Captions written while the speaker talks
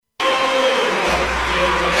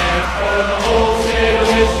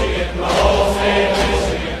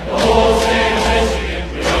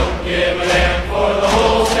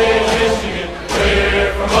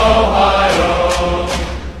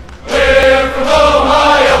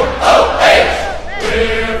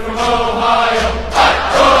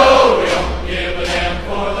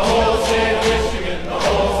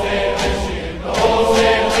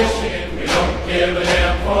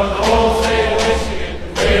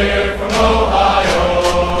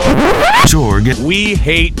Torg. We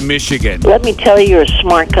hate Michigan. Let me tell you, you're a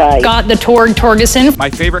smart guy. Got the Torgeson. My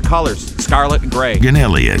favorite colors, scarlet and gray. And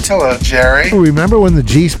Elliott. Hello, Jerry. Remember when the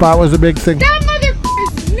G-spot was a big thing? That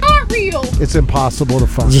motherfucker is not real. It's impossible to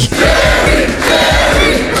find.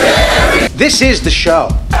 This is the show.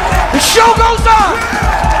 The show goes on!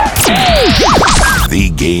 The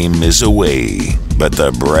game is away, but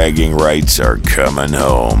the bragging rights are coming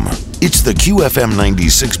home. It's the QFM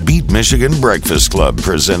 96 Beat Michigan Breakfast Club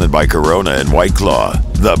presented by Corona and White Claw.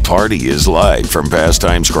 The party is live from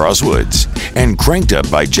Pastimes Crosswoods and cranked up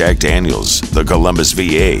by Jack Daniels, the Columbus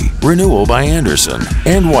VA, Renewal by Anderson,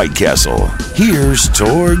 and White Castle. Here's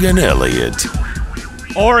Torg and Elliott.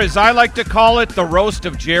 Or as I like to call it, the roast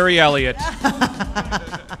of Jerry Elliott.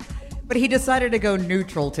 But he decided to go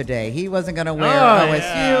neutral today. He wasn't going to wear OSU.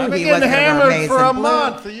 Yeah. I've been He getting wasn't gonna wear hammered maize for and a blue.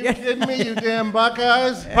 month. Are you kidding me, you damn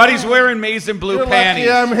Buckeyes? But he's wearing maize and blue You're panties.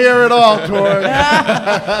 lucky I'm here at all, Torg.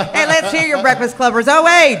 Hey, let's hear your Breakfast Clubbers.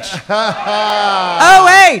 OH!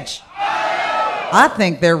 OH! I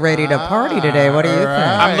think they're ready to party today. What do you think?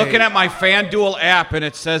 I'm looking at my FanDuel app, and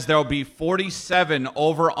it says there will be 47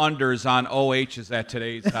 over-unders on OHs at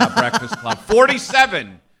today's Breakfast Club.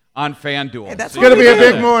 47 on FanDuel. Hey, that's It's going to be a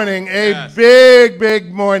big morning,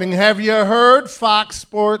 big morning. Have you heard Fox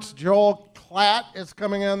Sports' Joel Klatt is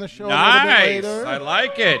coming on the show a little bit Nice. later? I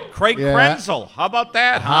like it. Craig Yeah. Krenzel. How about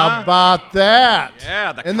that, huh? How about that?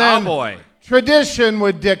 Yeah, the and cowboy. Then tradition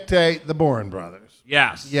would dictate the Boren Brothers.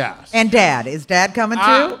 Yes. Yes. And Dad. Is Dad coming too?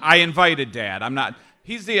 I invited Dad. I'm not.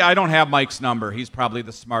 I don't have Mike's number. He's probably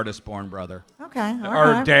the smartest Boren brother. Okay. all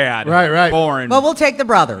Or right. Dad. Right. Boren. Well, we'll take the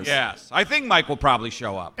brothers. Yes. I think Mike will probably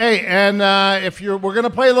show up. Hey, and we're going to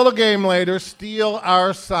play a little game later, steal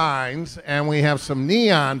our signs, and we have some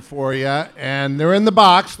neon for you, and they're in the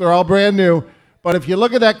box. They're all brand new. But if you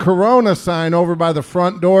look at that Corona sign over by the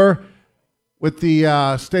front door with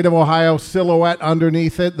the State of Ohio silhouette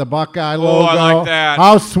underneath it, the Buckeye logo. I like that.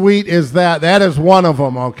 How sweet is that? That is one of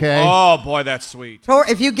them, okay? Oh, boy, that's sweet.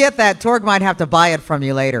 If you get that, Torg might have to buy it from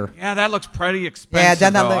you later. Yeah, that looks pretty expensive, Yeah,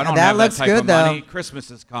 doesn't that though. look- I don't that have looks that type good, of money. though.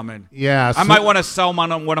 Christmas is coming. Yeah. I might want to sell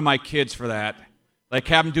one of my kids for that. Like,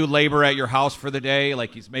 have him do labor at your house for the day,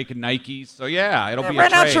 like he's making Nikes. So, yeah, it'll be a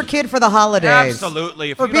Rent out trade. your kid for the holidays.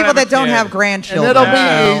 Absolutely. If For you don't people that have a don't kid- have And grandchildren. it'll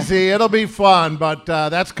Yeah. be easy. It'll be fun, but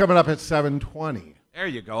that's coming up at 7:20. There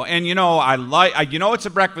you go. And, it's a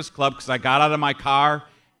breakfast club because I got out of my car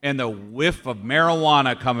and the whiff of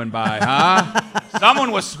marijuana coming by, huh?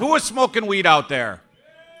 Who was smoking weed out there?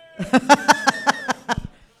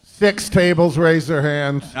 6 tables raise their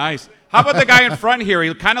hands. Nice. How about the guy in front here?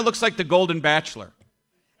 He kind of looks like the Golden Bachelor.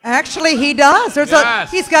 Actually, he does.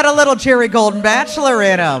 He's got a little Jerry Golden Bachelor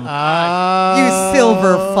in him. You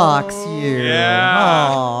silver fox, you. Yeah.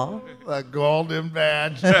 Aw. The golden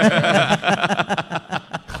badge.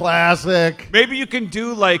 Classic. Maybe you can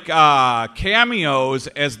do like cameos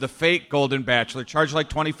as the fake Golden Bachelor. Charge like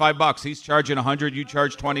 $25. He's charging $100. You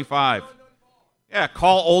charge $25. Yeah,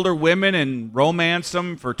 call older women and romance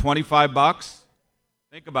them for $25.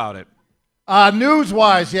 Think about it.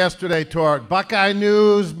 News-wise yesterday, Torg. Buckeye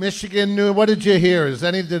news, Michigan news. What did you hear?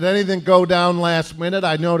 Did anything go down last minute?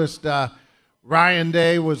 I noticed Ryan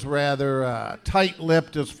Day was rather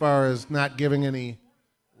tight-lipped as far as not giving any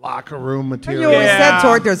locker room material. You always Yeah. said,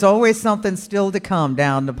 Torg, there's always something still to come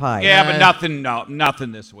down the pipe. Yeah, but nothing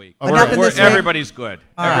this week. Nothing this week? Everybody's good.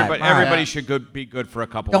 All right, Everybody should be good for a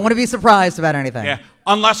couple Don't want to weeks. be surprised about anything. Yeah,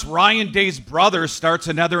 unless Ryan Day's brother starts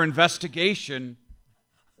another investigation.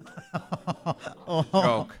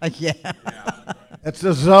 Joke. Yeah. It's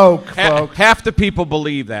a joke, folks. Half the people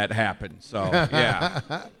believe that happened. So, yeah.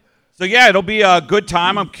 So, yeah, it'll be a good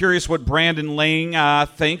time. I'm curious what Brandon Lang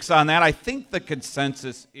thinks on that. I think the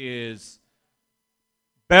consensus is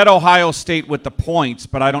bet Ohio State with the points,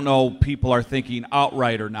 but I don't know people are thinking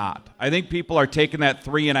outright or not. I think people are taking that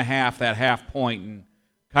 3.5, that half point, and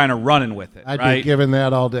kind of running with it, I'd right? be giving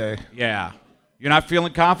that all day. Yeah. You're not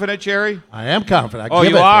feeling confident, Jerry? I am confident. Oh,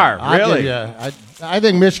 you are? Really? I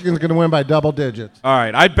think Michigan's going to win by double digits. All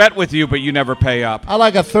right. I'd bet with you, but you never pay up. I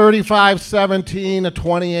like a 35-17, a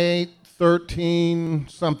 28-13,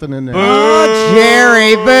 something in there. Oh,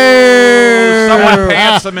 Jerry, boo! Someone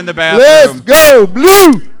pants him in the Let's bathroom. go,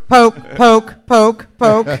 blue! Poke, poke, poke,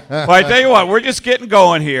 poke. Well, I tell you what, we're just getting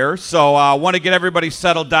going here. So I want to get everybody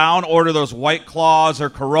settled down, order those White Claws or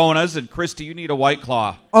Coronas. And, Christy, you need a White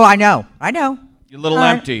Claw. Oh, I know. You're a little All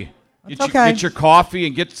right. empty. That's Get okay. your coffee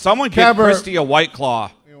and get Cover- Christy a White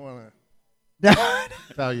Claw. You want to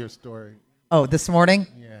tell your story? Oh, this morning?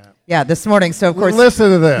 Yeah. Yeah, this morning. So, of course. Listen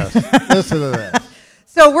to this. Listen to this.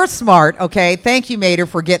 So we're smart, okay? Thank you, Mater,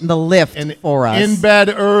 for getting the lift for us. In bed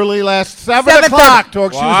early last 7 o'clock.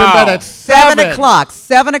 Torg, she was in bed at 7 o'clock.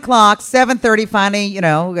 7 o'clock, 7:30,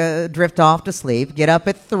 finally, drift off to sleep. Get up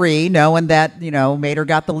at 3, knowing that, Mater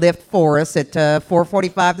got the lift for us at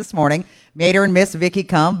 4:45 this morning. Mater and Miss Vicky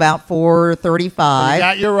come about 4:35. You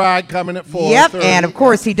got your ride coming at 4:30. Yep, and of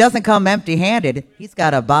course, he doesn't come empty-handed. He's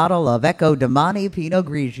got a bottle of Ecco Domani Pinot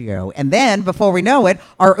Grigio. And then, before we know it,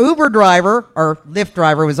 our Uber driver, our Lyft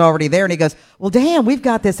driver, was already there, and he goes, well, damn, we've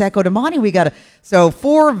got this Ecco Domani. We got to... So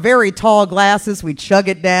 4 very tall glasses. We chug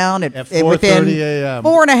it down at 4:30 a.m.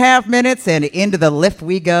 4.5 minutes, and into the lift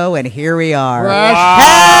we go, and here we are. Fresh.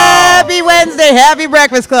 Happy Wednesday. Happy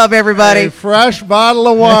Breakfast Club, everybody. A fresh bottle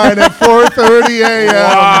of wine at 4:30 a.m.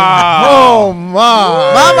 Wow. Oh,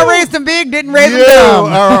 my. Mama raised him big, didn't raise him You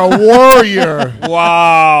dumb. are a warrior.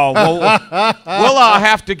 Wow. We'll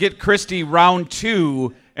have to get Christy round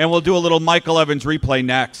 2, and we'll do a little Michael Evans replay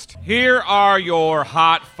next. Here are your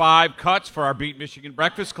hot 5 cuts for our Beat Michigan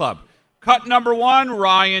Breakfast Club. Cut number 1,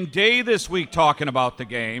 Ryan Day this week talking about the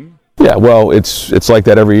game. Yeah, well, it's like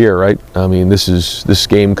that every year, right? I mean, this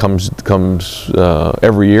game comes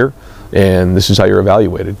every year, and this is how you're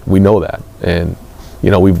evaluated. We know that, and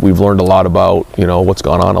we've learned a lot about what's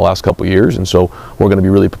gone on the last couple of years, and so we're going to be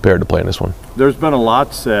really prepared to play in this one. There's been a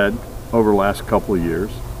lot said over the last couple of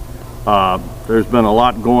years. There's been a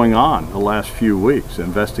lot going on the last few weeks,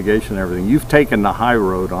 investigation and everything. You've taken the high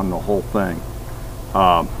road on the whole thing,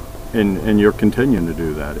 and you're continuing to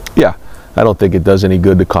do that. Yeah, I don't think it does any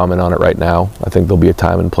good to comment on it right now. I think there'll be a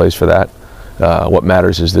time and place for that. What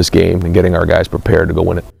matters is this game and getting our guys prepared to go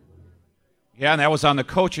win it. Yeah, and that was on the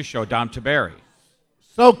coach's show, Dom Taberi.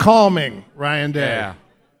 So calming, Ryan Day. Yeah.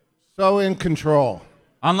 So in control.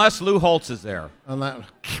 Unless Lou Holtz is there. Lou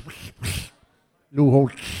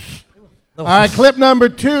Holtz. All right, clip number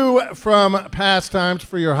 2 from Pastimes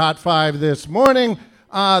for your Hot 5 this morning.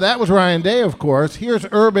 That was Ryan Day, of course. Here's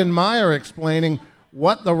Urban Meyer explaining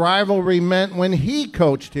what the rivalry meant when he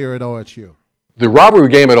coached here at OSU. The rivalry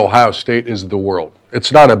game at Ohio State is the world.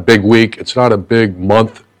 It's not a big week. It's not a big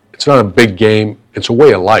month. It's not a big game. It's a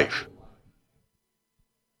way of life.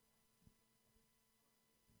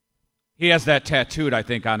 He has that tattooed, I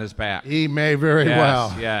think, on his back. He may very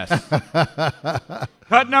well. Yes.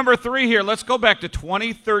 Cut number 3 here. Let's go back to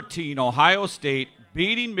 2013. Ohio State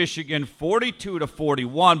beating Michigan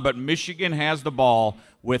 42-41, but Michigan has the ball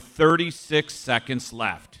with 36 seconds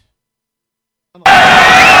left. Gardner,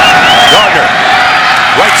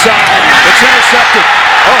 right side. It's intercepted.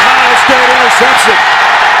 Ohio State intercepts it.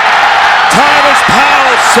 Thomas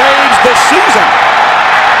Powell saves the season.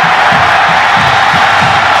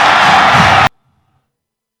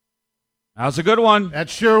 That was a good one. That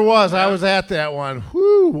sure was. I was at that one.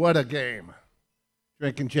 Whew, what a game.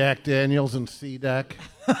 Drinking Jack Daniels and C-Deck.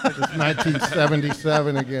 It was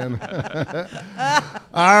 1977 again.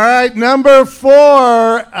 All right, number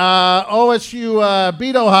 4. OSU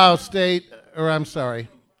beat Ohio State.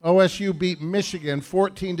 OSU beat Michigan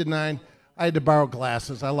 14-9. I had to borrow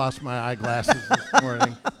glasses. I lost my eyeglasses this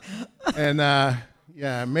morning. And,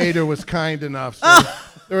 Mater was kind enough, so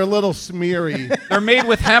they're a little smeary. They're made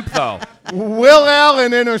with hemp, though. Will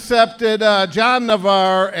Allen intercepted John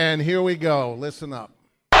Navarre, and here we go. Listen up.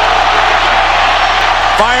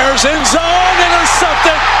 Fires in zone,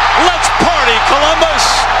 intercepted. Let's party, Columbus.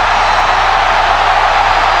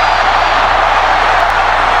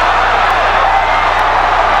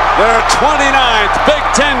 Their 29th Big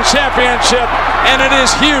Ten championship, and it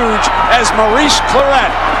is huge as Maurice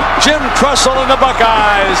Clarett, Jim Trussell, and the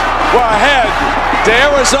Buckeyes were ahead to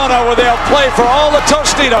Arizona, where they'll play for all the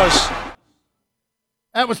Tostitos.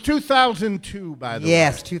 That was 2002, by the way.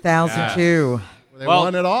 Yes, 2002. They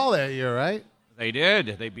won it all that year, right? They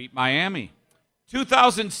did. They beat Miami.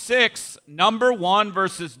 2006, number 1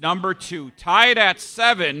 versus number 2. Tied at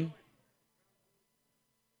 7.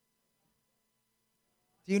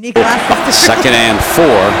 Do you need glasses? Second and 4.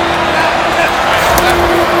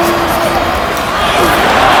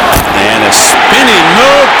 And a spinning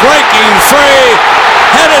move, breaking free,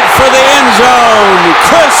 headed for the end zone.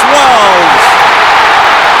 Chris Wells.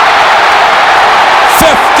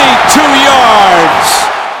 52 yards.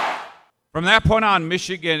 From that point on,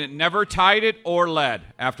 Michigan never tied it or led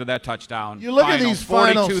after that touchdown. You look at these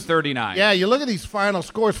finals. 42-39. Yeah, you look at these final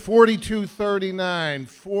scores, 42-39,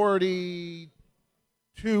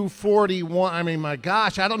 42-41. I mean, my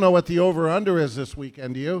gosh, I don't know what the over-under is this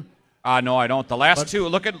weekend. Do you? No, I don't. The last two,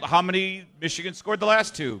 look at how many Michigan scored the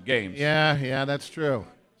last 2 games. Yeah, that's true.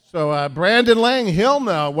 So Brandon Lang, he'll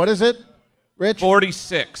know. What is it, Rich?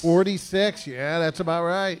 46. 46, yeah, that's about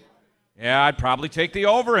right. Yeah, I'd probably take the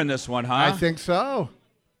over in this one, huh? I think so.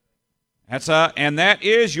 And that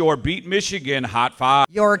is your Beat Michigan Hot 5.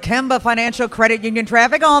 Your Kemba Financial Credit Union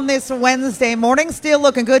traffic on this Wednesday morning. Still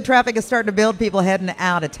looking good. Traffic is starting to build. People heading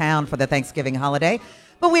out of town for the Thanksgiving holiday.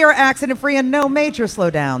 But we are accident-free and no major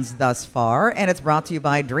slowdowns thus far. And it's brought to you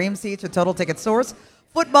by Dream Seats, a total ticket source.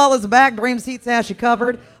 Football is back. Dream Seats has you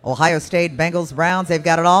covered. Ohio State, Bengals, Browns, they've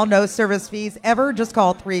got it all. No service fees ever. Just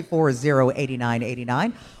call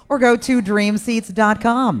 340-8989 or go to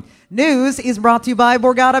dreamseats.com. News is brought to you by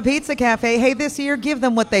Borgata Pizza Cafe. Hey, this year, give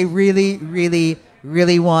them what they really, really,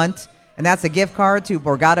 really want. And that's a gift card to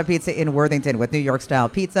Borgata Pizza in Worthington with New York-style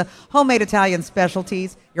pizza, homemade Italian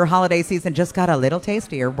specialties. Your holiday season just got a little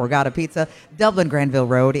tastier. Borgata Pizza, Dublin Granville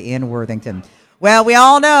Road in Worthington. Well, we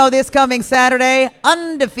all know this coming Saturday,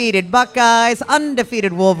 undefeated Buckeyes,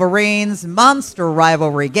 undefeated Wolverines, monster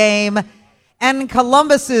rivalry game, and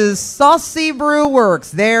Columbus's Saucy Brew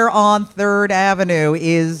Works there on 3rd Avenue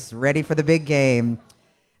is ready for the big game.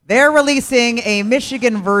 They're releasing a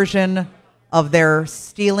Michigan version of their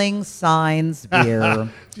Stealing Signs beer.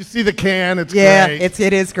 Do you see the can? It's great. Yeah, it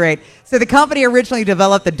is great. So the company originally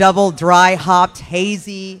developed the double dry hopped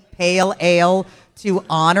hazy pale ale to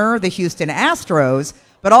honor the Houston Astros,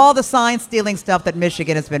 but all the sign-stealing stuff that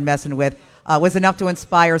Michigan has been messing with was enough to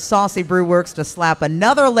inspire Saucy Brew Works to slap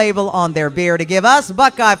another label on their beer to give us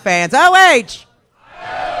Buckeye fans,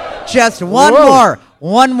 just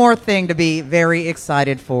one more thing to be very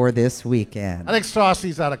excited for this weekend. I think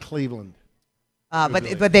Saucy's out of Cleveland.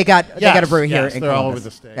 But they got a brew here in they're Columbus. all over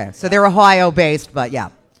the state. Okay, so they're Ohio-based, but yeah.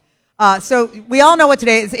 So we all know what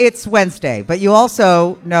today is. It's Wednesday, but you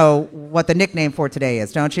also know what the nickname for today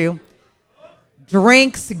is, don't you?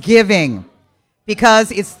 Drinksgiving,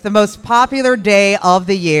 because it's the most popular day of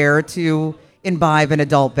the year to imbibe in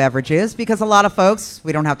adult beverages, because a lot of folks,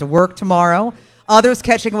 we don't have to work tomorrow. Others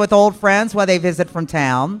catching with old friends while they visit from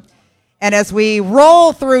town. And as we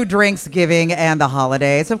roll through Drinksgiving and the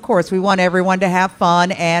holidays, of course, we want everyone to have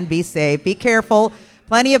fun and be safe. Be careful.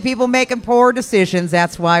 Plenty of people making poor decisions.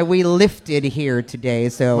 That's why we lifted here today.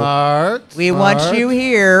 So we want you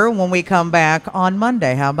here when we come back on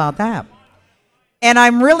Monday. How about that? And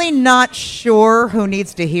I'm really not sure who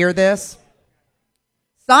needs to hear this.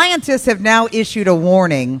 Scientists have now issued a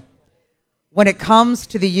warning when it comes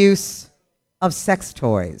to the use of sex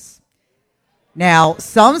toys. Now,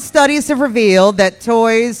 some studies have revealed that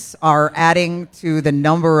toys are adding to the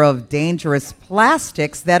number of dangerous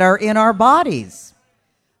plastics that are in our bodies.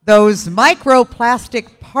 Those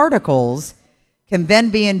microplastic particles can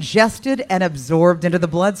then be ingested and absorbed into the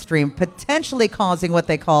bloodstream, potentially causing what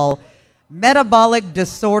they call metabolic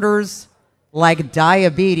disorders like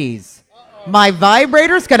diabetes. My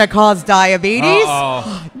vibrator's going to cause diabetes?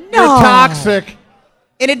 No. You're toxic.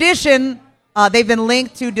 In addition, they've been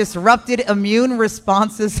linked to disrupted immune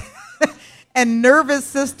responses and nervous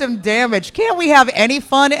system damage. Can't we have any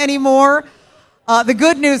fun anymore? The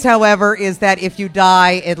good news, however, is that if you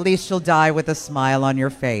die, at least you'll die with a smile on your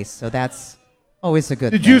face. So that's always a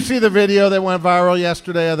good thing. Did you see the video that went viral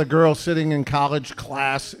yesterday of the girl sitting in college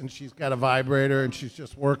class and she's got a vibrator and she's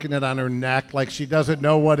just working it on her neck like she doesn't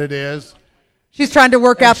know what it is? She's trying to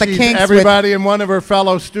work out the kinks. Everybody and one of her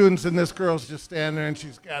fellow students, and this girl's just standing there, and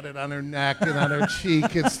she's got it on her neck and on her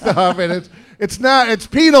cheek and stuff. And it's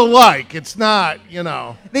penal-like. It's not,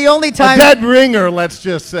 the only time a dead ringer. Let's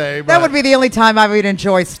just say that would be the only time I would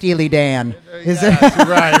enjoy Steely Dan.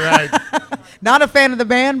 Right. Not a fan of the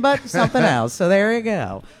band, but something else. So there you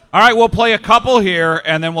go. All right, we'll play a couple here,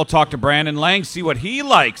 and then we'll talk to Brandon Lang, see what he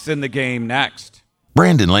likes in the game next.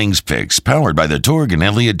 Brandon Lang's Picks, powered by the Torg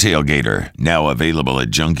Elliott Tailgater. Now available at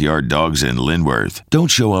Junkyard Dogs in Linworth. Don't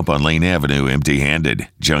show up on Lane Avenue empty-handed.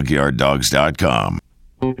 JunkyardDogs.com.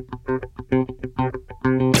 The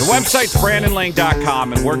website's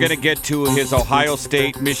BrandonLang.com, and we're going to get to his Ohio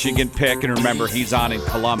State-Michigan pick. And remember, he's on in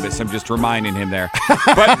Columbus. I'm just reminding him there.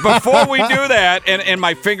 But before we do that, and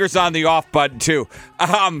my finger's on the off button, too.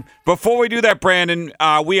 Before we do that, Brandon,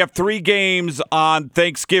 we have 3 games on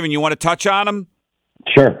Thanksgiving. You want to touch on them?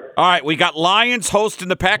 Sure. All right, we got Lions hosting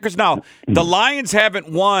the Packers. Now, the Lions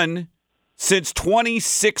haven't won since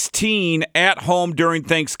 2016 at home during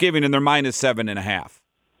Thanksgiving, and they're minus 7.5.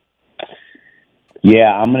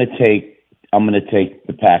 Yeah, I'm gonna take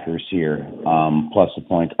the Packers here, plus the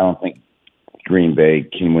points. I don't think Green Bay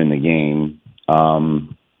can win the game.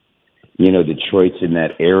 Detroit's in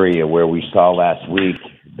that area where we saw last week.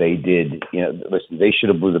 They did. Listen, they should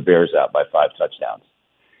have blew the Bears out by 5 touchdowns.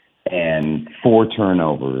 And 4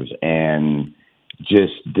 turnovers, and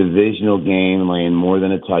just divisional game laying more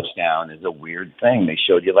than a touchdown is a weird thing. They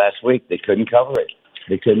showed you last week. They couldn't cover it.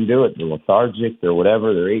 They couldn't do it. They're lethargic. They're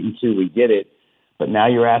whatever. They're 8-2. We get it. But now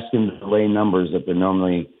you're asking them to lay numbers that they're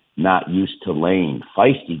normally not used to laying.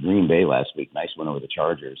 Feisty Green Bay last week. Nice win over the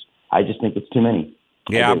Chargers. I just think it's too many.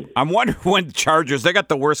 Yeah, I'm wondering when the Chargers, they got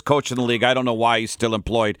the worst coach in the league. I don't know why he's still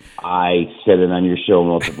employed. I said it on your show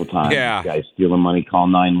multiple times. Yeah. Guys stealing money, call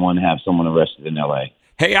 911, have someone arrested in L.A.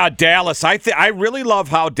 Hey, Dallas, I really love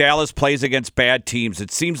how Dallas plays against bad teams.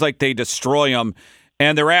 It seems like they destroy them,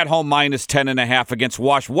 and they're at home minus 10.5 against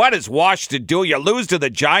Washington. What does Washington do? You lose to the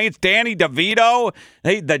Giants, Danny DeVito.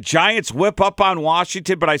 Hey, the Giants whip up on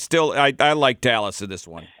Washington, but I like Dallas in this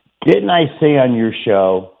one. Didn't I say on your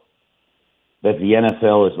show that the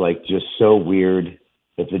NFL is like just so weird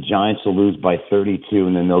that the Giants will lose by 32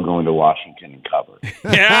 and then they'll go into Washington and cover?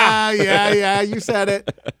 Yeah, you said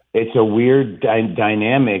it. It's a weird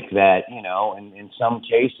dynamic that, in some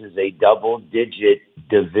cases, a double-digit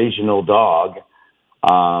divisional dog,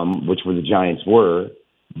 which were the Giants were,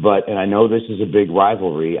 and I know this is a big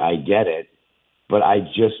rivalry, I get it, but I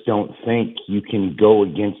just don't think you can go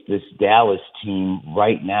against this Dallas team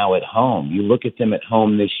right now at home. You look at them at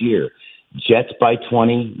home this year. Jets by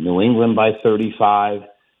 20, New England by 35,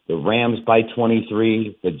 the Rams by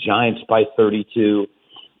 23, the Giants by 32.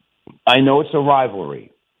 I know it's a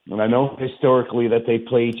rivalry, and I know historically that they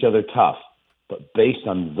play each other tough, but based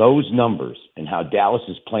on those numbers and how Dallas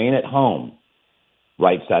is playing at home,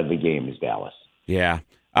 right side of the game is Dallas. Yeah.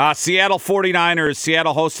 Seattle 49ers,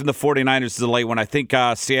 Seattle hosting the 49ers is a late one. I think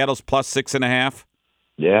Seattle's plus 6.5.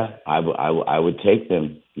 Yeah, I would take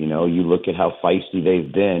them. You look at how feisty they've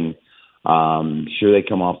been. Sure, they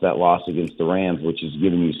come off that loss against the Rams, which is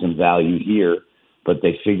giving you some value here, but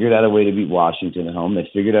they figured out a way to beat Washington at home. They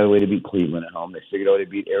figured out a way to beat Cleveland at home. They figured out a way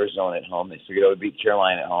to beat Arizona at home. They figured out a way to beat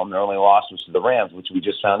Carolina at home. Their only loss was to the Rams, which we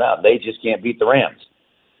just found out. They just can't beat the Rams.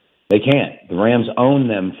 They can't. The Rams own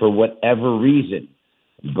them for whatever reason,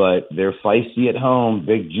 but they're feisty at home.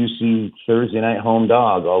 Big, juicy Thursday night home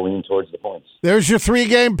dog, all leaning towards the points. There's your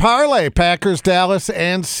 3-game parlay, Packers, Dallas,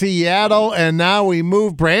 and Seattle. And now we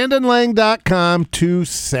move BrandonLang.com to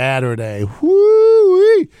Saturday.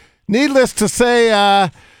 Woo-wee. Needless to say,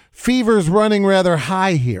 fever's running rather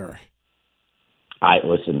high here. I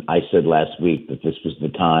said last week that this was the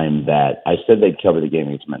time that I said they'd cover the game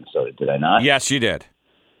against Minnesota. Did I not? Yes, you did.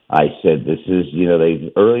 I said this is,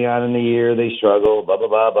 they early on in the year they struggle, blah blah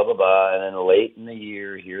blah blah blah blah, and then late in the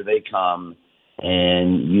year here they come,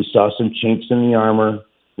 and you saw some chinks in the armor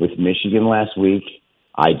with Michigan last week.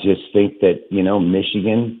 I just think that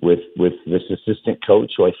Michigan with this assistant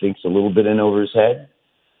coach who I think's a little bit in over his head.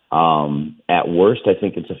 At worst, I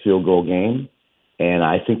think it's a field goal game, and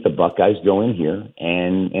I think the Buckeyes go in here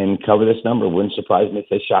and cover this number. Wouldn't surprise me if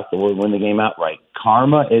they shock the world, win the game outright.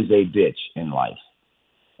 Karma is a bitch in life.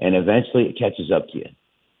 And eventually it catches up to you.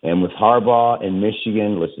 And with Harbaugh and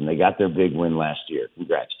Michigan, listen, they got their big win last year.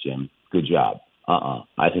 Congrats, Jim. Good job.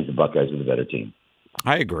 I think the Buckeyes are the better team.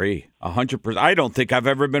 I agree, 100%. I don't think I've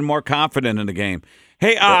ever been more confident in a game.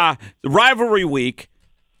 Hey, rivalry week,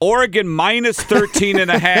 Oregon minus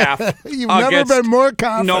 13.5. You've never been more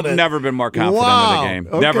confident. No, never been more confident in a game.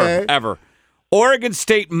 Okay. Never, ever. Oregon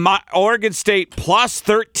State plus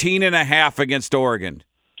 13.5 against Oregon.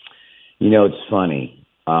 It's funny.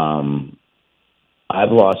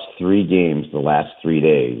 I've lost 3 games the last 3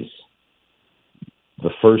 days.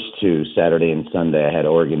 The first 2, Saturday and Sunday, I had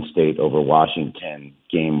Oregon State over Washington.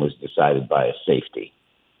 Game was decided by a safety.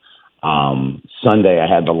 Sunday, I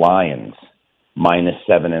had the Lions minus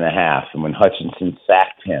 7.5. And when Hutchinson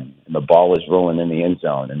sacked him and the ball is rolling in the end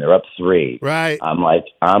zone and they're up 3, right? I'm like,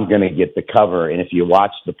 I'm going to get the cover. And if you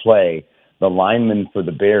watch the play, the lineman for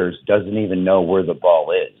the Bears doesn't even know where the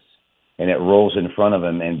ball is. And it rolls in front of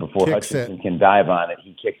him, and before Hutchinson can dive on it,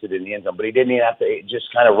 he kicks it in the end zone. But he didn't even have to. It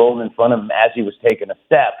just kind of rolled in front of him as he was taking a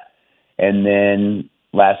step. And then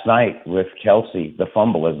last night with Kelsey, the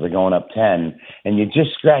fumble as they're going up 10, and you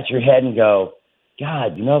just scratch your head and go,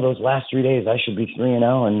 God, those last 3 days I should be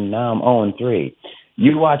 3-0, and now I'm 0-3.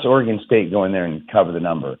 You watch Oregon State go in there and cover the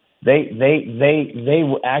number. They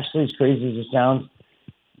were actually, as crazy as it sounds,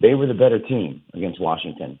 they were the better team against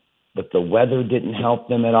Washington. But the weather didn't help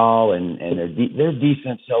them at all, and their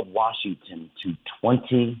defense held Washington to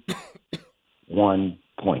 21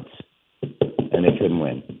 points, and they couldn't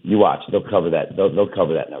win. You watch; they'll cover that. They'll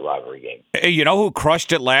cover that in a rivalry game. Hey, you know who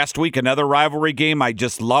crushed it last week? Another rivalry game. I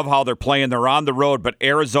just love how they're playing. They're on the road, but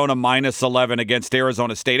Arizona minus 11 against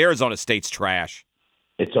Arizona State. Arizona State's trash.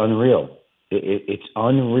 It's unreal. It's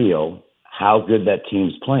unreal how good that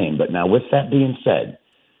team's playing. But now, with that being said,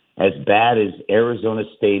 as bad as Arizona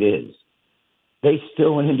State is, they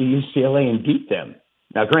still went into UCLA and beat them.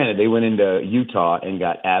 Now, granted, they went into Utah and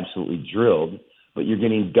got absolutely drilled, but you're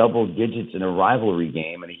getting double digits in a rivalry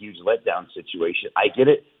game and a huge letdown situation. I get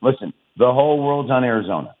it. Listen, the whole world's on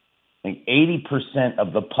Arizona. Like 80%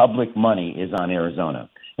 of the public money is on Arizona.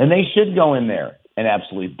 And they should go in there and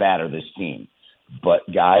absolutely batter this team. But,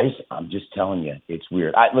 guys, I'm just telling you, it's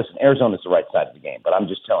weird. Listen, Arizona's the right side of the game, but I'm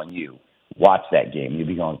just telling you, watch that game. You'll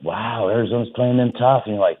be going, wow, Arizona's playing them tough.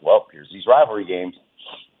 And you're like, well, here's these rivalry games.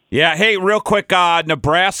 Yeah, hey, real quick,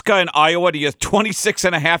 Nebraska and Iowa,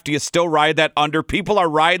 26.5, do you still ride that under? People are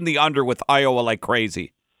riding the under with Iowa like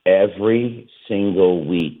crazy. Every single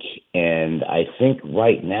week. And I think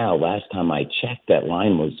right now, last time I checked, that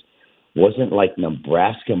line wasn't like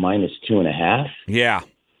Nebraska minus 2.5? Yeah.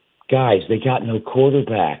 Guys, they got no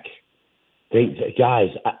quarterback. Guys,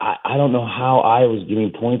 I don't know how Iowa's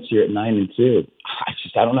getting points here at 9-2.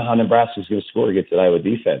 I don't know how Nebraska's going to score against that Iowa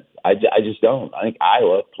defense. I just don't. I think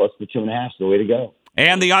Iowa plus the 2.5 is the way to go.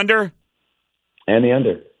 And the under? And the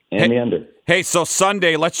under. And the under. Hey, so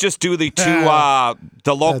Sunday, let's just do the two,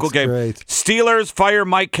 the local game. Great. Steelers fire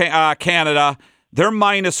Mike Canada. They're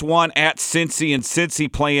 -1 at Cincy, and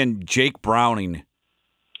Cincy playing Jake Browning.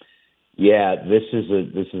 Yeah, this is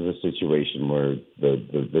a situation where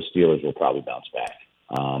the Steelers will probably bounce back.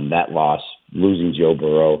 That loss, losing Joe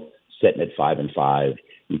Burrow, sitting at 5-5,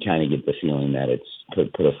 you kind of get the feeling that it's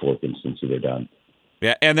put a fork in Cincy, they're done.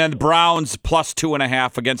 Yeah, and then the Browns plus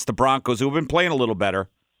 2.5 against the Broncos, who've been playing a little better.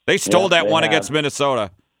 They stole that one against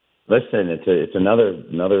Minnesota. Listen, it's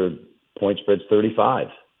another point spread's 35.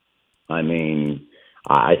 I mean,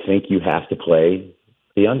 I think you have to play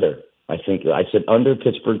the under. I said under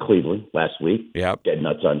Pittsburgh-Cleveland last week. Yep. Dead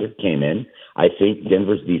nuts under, came in. I think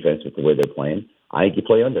Denver's defense with the way they're playing, I think you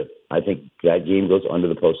play under. I think that game goes under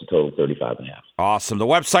the posted total 35.5. Awesome. The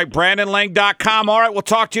website, BrandonLang.com. All right, we'll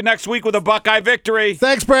talk to you next week with a Buckeye victory.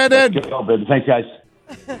 Thanks, Brandon. Thanks, guys.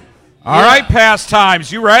 All right,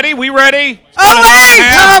 pastimes. You ready? We ready?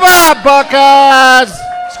 Come on, Buckeyes.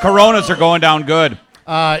 Coronas are going down good.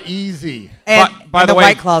 Easy. And, by the way,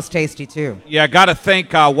 White Claw's tasty, too. Yeah, got to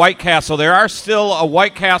thank White Castle. There are still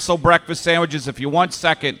White Castle breakfast sandwiches if you want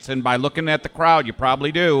seconds, and by looking at the crowd, you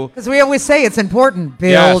probably do. Because we always say it's important,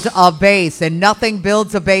 build a base, and nothing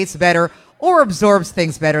builds a base better or absorbs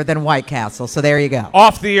things better than White Castle. So there you go.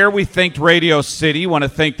 Off the air, we thanked Radio City. Want to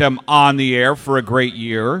thank them on the air for a great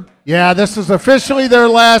year. Yeah, this is officially their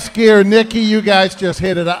last year. Nikki, you guys just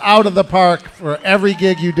hit it out of the park for every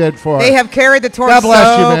gig you did for us. They have carried the torch. God bless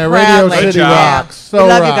so you, man. proudly. Radio City Yeah. rocks. So we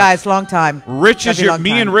love you rocks. guys. Long time. Rich Love is you long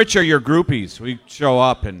time. and Rich are your groupies. We show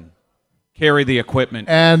up and carry the equipment.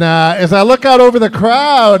 And as I look out over the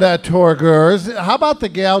crowd at Torgers, how about the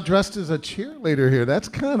gal dressed as a cheerleader here? That's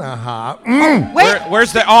kind of hot. Wait.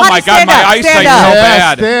 Where's the? Oh Honey, my God, stand my up, eyesight's so stand up.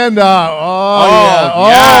 bad. Stand up. Oh, yeah.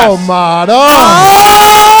 yes. Oh, Maud. Oh!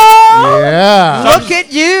 Yeah. Look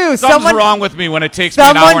at you. Something's wrong with me when it takes me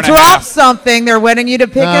an hour Someone and a dropped half. something. They're wanting you to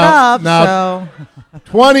pick it up. Now, So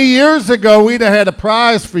 20 years ago, we'd have had a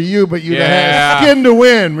prize for you, but you'd have had skin to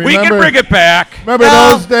win. Remember? We can bring it back. Remember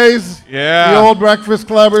those days? Yeah. The old breakfast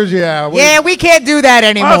clubbers? Yeah. we can't do that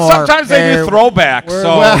anymore. Well, sometimes they do throwbacks.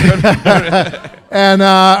 And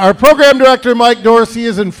our program director, Mike Dorsey,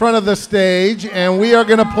 is in front of the stage, and we are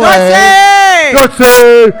going to play.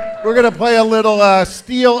 Dorsey! We're going to play a little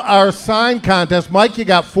Steal Our Sign contest. Mike, you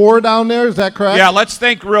got 4 down there, is that correct? Yeah, let's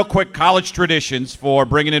thank real quick College Traditions for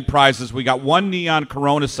bringing in prizes. We got 1 neon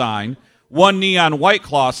Corona sign, 1 neon White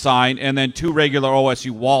Claw sign, and then 2 regular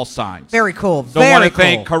OSU wall signs. Very cool. So I want to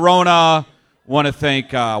thank Corona, want to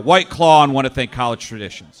thank White Claw, and want to thank College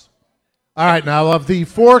Traditions. All right, now of the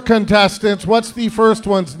 4 contestants, what's the first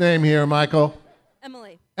one's name here, Michael?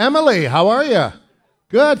 Emily. Emily, how are you?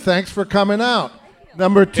 Good, thanks for coming out.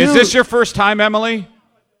 Number 2. Is this your first time, Emily?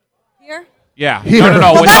 Here? Yeah. Here.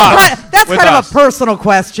 No, with us. That's With kind us. of a personal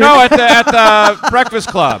question. No, at the Breakfast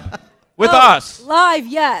Club. With us. Live,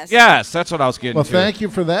 yes. Yes, that's what I was getting Well, to. thank you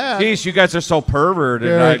for that. Jeez, you guys are so perverted.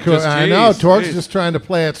 Very cool. I know, Torg's just trying to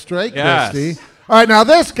play it straight, Yes. Christy. All right, now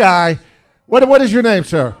this guy, what is your name,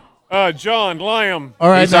 sir? John Lyam. All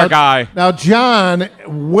right, He's now, our guy. Now, John,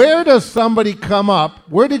 where does somebody come up?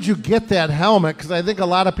 Where did you get that helmet? Because I think a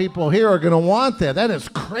lot of people here are going to want that. That is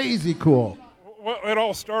crazy cool. Well, it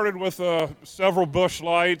all started with several bush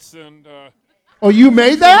lights and. Oh, you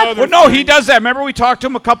made that? Well, no, he does that. Remember we talked to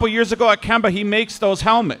him a couple years ago at Kemba? He makes those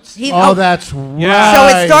helmets. That's right. Yeah.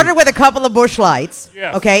 So it started with a couple of bush lights,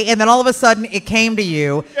 Yes. okay, and then all of a sudden it came to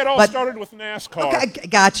you. It all but- started with NASCAR. Okay,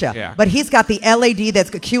 gotcha. Yeah. But he's got the LED that's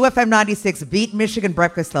QFM 96 Beat Michigan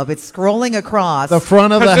Breakfast Club. It's scrolling across. The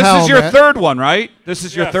front of the Because this helmet. is your third one, right? This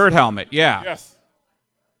is your Yes. third helmet. Yeah. Yes.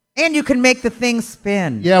 And you can make the thing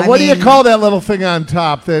spin. Yeah, I what do you mean- call that little thing on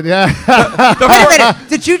top? That Wait a minute.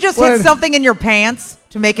 Did you just What? hit something in your pants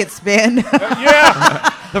to make it spin? Yeah.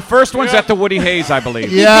 The first one's at the Woody Hayes, I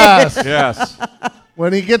believe. Yes. Yes.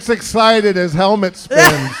 When he gets excited, his helmet spins.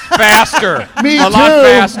 Faster. Me a too. lot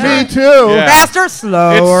faster. Me too. Yeah. Faster,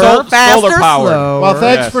 slower. It's faster, solar powered. slower. Well,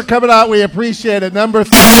 thanks for coming out. We appreciate it. Number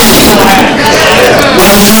 3.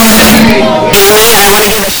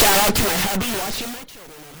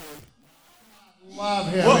 Love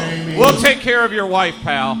him, Amy. We'll take care of your wife,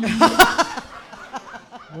 pal.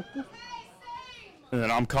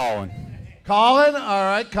 And I'm calling. Colin? All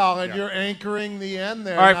right, Colin. You're anchoring the end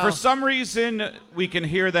there. All right, now. for some reason, we can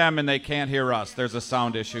hear them and they can't hear us. There's a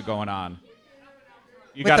sound issue going on.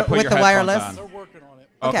 You got to put with your the headphones wireless? on. They're working on it.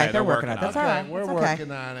 Okay, they're working on it. That's all right. We're It's okay.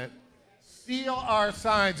 working on it. Steal our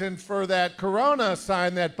signs. And for that Corona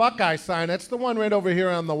sign, that Buckeye sign, that's the one right over here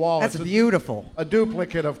on the wall. That's It's beautiful. a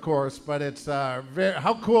duplicate, of course, but it's very.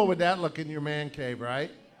 How cool would that look in your man cave,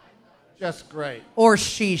 right? Just great. Or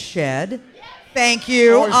she shed. Thank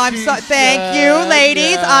you. Or she Thank you, shed,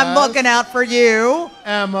 ladies. yes. I'm looking out for you.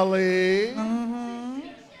 Emily.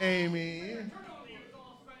 Amy.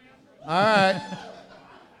 All right.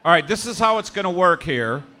 All right, this is how it's going to work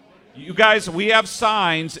here. You guys, we have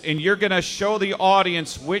signs, and you're going to show the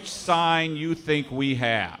audience which sign you think we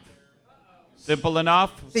have. Simple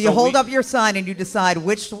enough? So you hold up your sign and you decide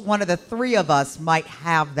which one of the three of us might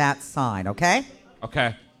have that sign, okay?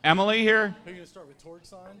 Okay. Emily here? Are you going to start with Torg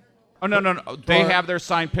sign? Oh, no. They have their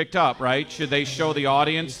sign picked up, right? Should they show the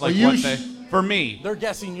audience like Well, what they... For me. They're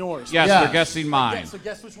guessing yours. Yes, Yes. they're guessing mine. So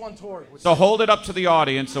guess which one Torg. So hold it up to the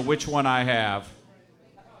audience of which one I have.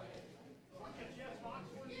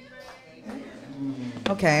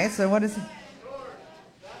 Okay, so what is it?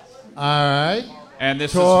 All right. And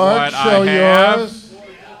this Torg, is what show I have. yours.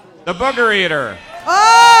 The Booger Eater.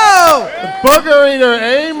 Oh! The Booger Eater,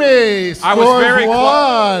 Amy. I was very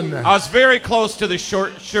one. I was very close to the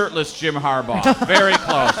shirtless Jim Harbaugh. Very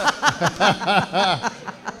close.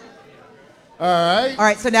 All right. All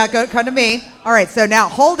right, so now come to me. All right, so now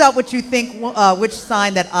hold up what you think, which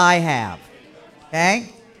sign that I have. Okay?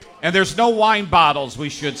 And there's no wine bottles, we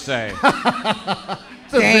should say.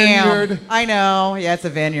 It's a vineyard. I know. Yeah, it's a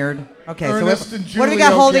vineyard. Okay, Ernest so and what do we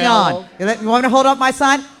got Julio holding Gallo. on? You want me to hold up my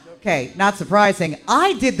sign? Okay, not surprising.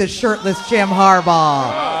 I did the shirtless Jim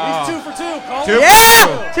Harbaugh. He's 2 for 2. Call Two. him.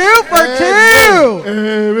 Yeah, 2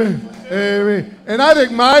 for 2. Amy. And I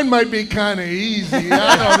think mine might be kind of easy.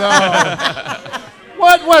 I don't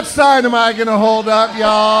know. What sign am I going to hold up,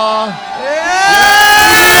 y'all?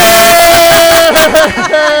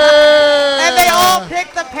 And they all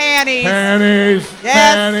picked the panties. Panties.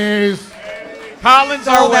 Yes. Panties. Colin's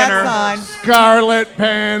our Hold that winner. sign. Scarlet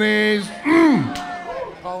panties.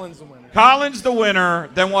 Colin's the winner. Colin's the winner.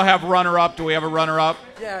 Then we'll have runner-up. Do we have a runner-up?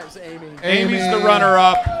 Yeah, it's Amy. Amy's the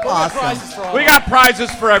runner-up. Awesome. We got prizes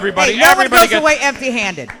for everybody. Hey, no one Everybody goes away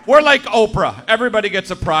empty-handed. We're like Oprah. Everybody gets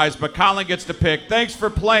a prize, but Colin gets to pick. Thanks for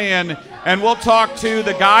playing, and we'll talk to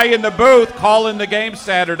the guy in the booth calling the game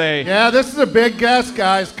Saturday. Yeah, this is a big guest,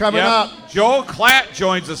 guys, coming up. Joel Klatt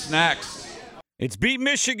joins us next. It's Beat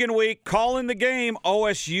Michigan week. Calling the game,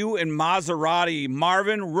 OSU and Maserati.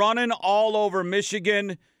 Marvin running all over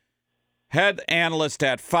Michigan. Head analyst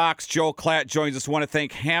at Fox, Joel Klatt, joins us. Want to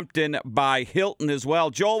thank Hampton by Hilton as well.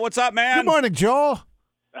 Joel, what's up, man? Good morning, Joel.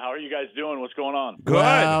 How are you guys doing? What's going on? Good.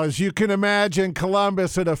 Well, as you can imagine,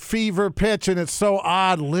 Columbus at a fever pitch, and it's so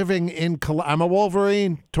odd living in Columbus. I'm a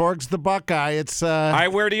Wolverine. Torg's the Buckeye. It's I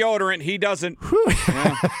wear deodorant. He doesn't.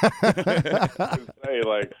 Hey,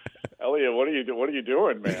 like, Elliott, what are you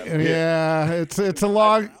doing, man? Yeah, it's a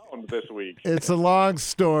long this week. It's a long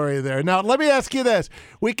story there. Now, let me ask you this.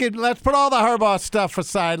 Let's put all the Harbaugh stuff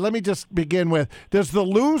aside. Let me just begin with, does the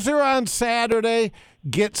loser on Saturday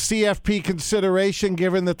get CFP consideration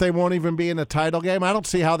given that they won't even be in a title game? I don't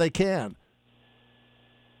see how they can.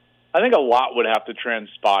 I think a lot would have to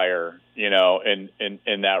transpire,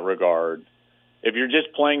 in that regard. If you're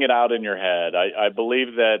just playing it out in your head, I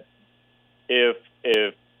believe that if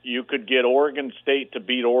you could get Oregon State to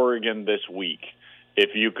beat Oregon this week,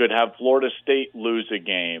 if you could have Florida State lose a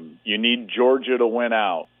game, you need Georgia to win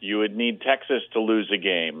out. You would need Texas to lose a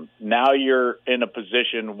game. Now you're in a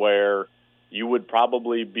position where you would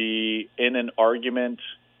probably be in an argument,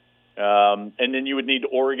 and then you would need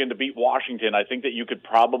Oregon to beat Washington. I think that you could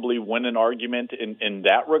probably win an argument in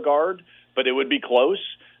that regard, but it would be close.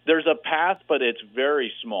 There's a path, but it's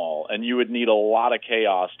very small, and you would need a lot of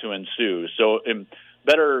chaos to ensue. So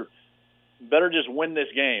better just win this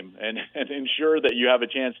game and ensure that you have a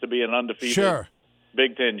chance to be an undefeated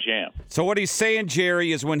Big Ten champ. So what he's saying,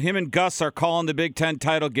 Jerry, is when him and Gus are calling the Big Ten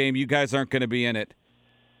title game, you guys aren't going to be in it.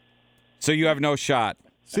 So you have no shot.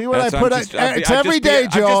 See what it's every day,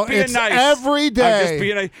 Joe. It's every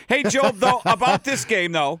day. Hey, Joe, though, about this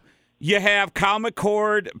game, though, you have Kyle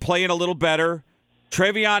McCord playing a little better.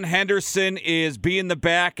 Travion Henderson is being the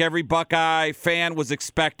back every Buckeye fan was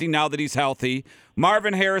expecting now that he's healthy.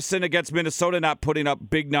 Marvin Harrison against Minnesota not putting up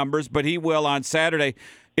big numbers, but he will on Saturday.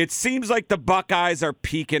 It seems like the Buckeyes are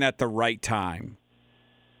peaking at the right time.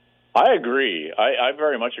 I agree. I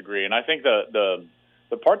very much agree. And I think the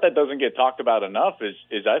part that doesn't get talked about enough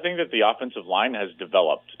is I think that the offensive line has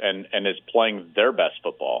developed and is playing their best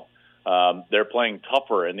football. They're playing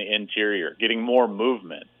tougher in the interior, getting more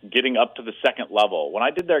movement, getting up to the second level. When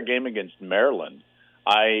I did their game against Maryland,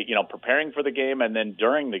 preparing for the game and then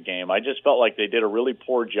during the game, I just felt like they did a really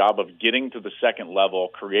poor job of getting to the second level,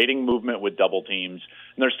 creating movement with double teams.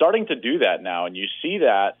 And they're starting to do that now. And you see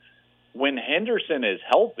that when Henderson is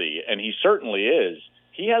healthy, and he certainly is,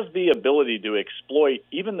 he has the ability to exploit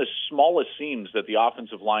even the smallest seams that the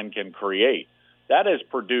offensive line can create. That has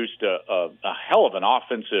produced a hell of an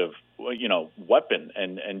offensive, weapon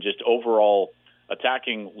and just overall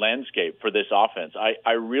attacking landscape for this offense.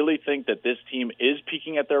 I really think that this team is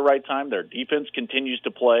peaking at their right time. Their defense continues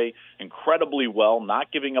to play incredibly well,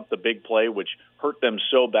 not giving up the big play, which hurt them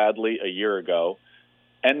so badly a year ago.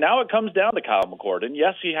 And now it comes down to Kyle McCord. And,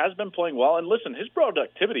 yes, he has been playing well. And, listen, his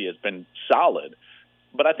productivity has been solid.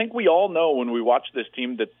 But I think we all know when we watch this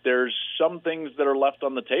team that there's some things that are left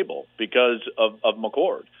on the table because of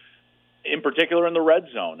McCord, in particular in the red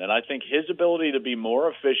zone. And I think his ability to be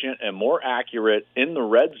more efficient and more accurate in the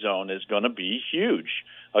red zone is going to be huge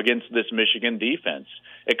against this Michigan defense.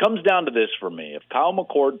 It comes down to this for me. If Kyle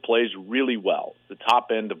McCord plays really well, the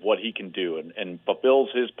top end of what he can do and fulfills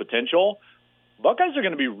his potential, Buckeyes are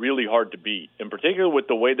going to be really hard to beat, in particular with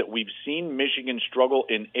the way that we've seen Michigan struggle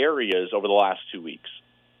in areas over the last 2 weeks.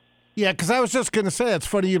 Yeah, because I was just going to say, it's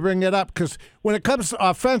funny you bring that up, because when it comes to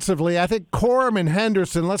offensively, I think Corum and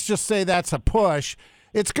Henderson, let's just say that's a push.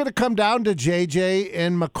 It's going to come down to J.J.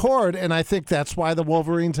 and McCord, and I think that's why the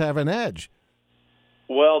Wolverines have an edge.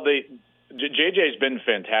 Well, J.J.'s been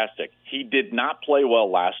fantastic. He did not play well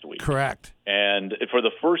last week. Correct. And for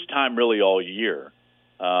the first time really all year.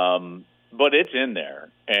 But it's in there.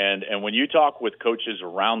 And when you talk with coaches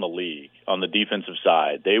around the league on the defensive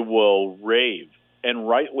side, they will rave, and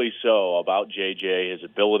rightly so, about J.J., his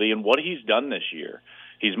ability and what he's done this year.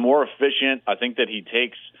 He's more efficient. I think that he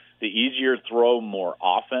takes the easier throw more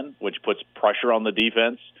often, which puts pressure on the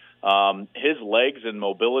defense. His legs and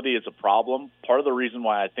mobility is a problem. Part of the reason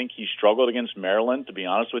why I think he struggled against Maryland, to be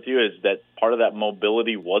honest with you, is that part of that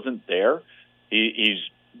mobility wasn't there. He's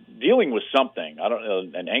dealing with something, I don't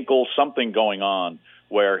know, an ankle, something going on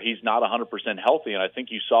where he's not 100% healthy. And I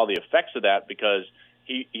think you saw the effects of that because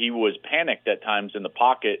he was panicked at times in the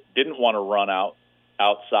pocket, didn't want to run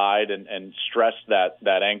outside and stress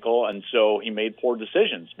that ankle. And so he made poor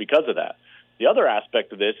decisions because of that. The other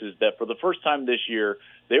aspect of this is that for the first time this year,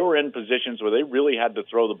 they were in positions where they really had to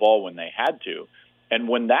throw the ball when they had to. And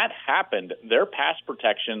when that happened, their pass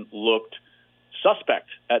protection looked suspect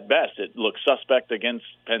at best. It looked suspect against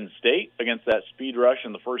Penn State, against that speed rush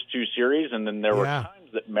in the first two series, and then there were times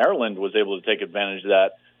that Maryland was able to take advantage of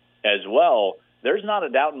that as well. There's not a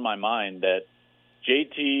doubt in my mind that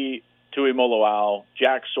JT Tuimoloau,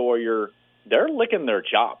 Jack Sawyer, they're licking their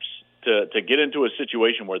chops to get into a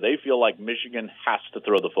situation where they feel like Michigan has to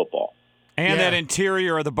throw the football. And that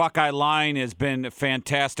interior of the Buckeye line has been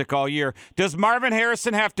fantastic all year. Does Marvin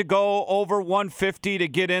Harrison have to go over 150 to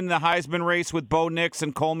get in the Heisman race with Bo Nix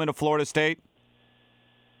and Coleman of Florida State?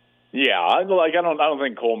 Yeah, I don't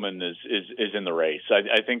think Coleman is in the race.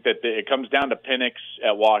 I think that it comes down to Penix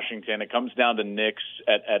at Washington. It comes down to Nix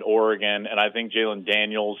at Oregon, and I think Jalen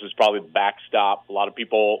Daniels is probably the backstop. A lot of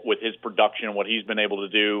people with his production, what he's been able to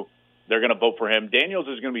do, they're going to vote for him. Daniels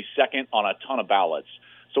is going to be second on a ton of ballots.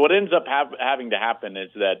 So what ends up having to happen is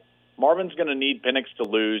that Marvin's going to need Penix to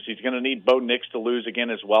lose. He's going to need Bo Nix to lose again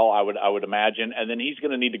as well, I would imagine, and then he's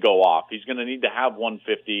going to need to go off. He's going to need to have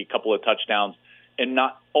 150, a couple of touchdowns, and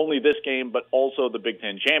not only this game, but also the Big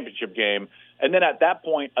Ten championship game. And then at that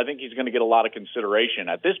point, I think he's going to get a lot of consideration.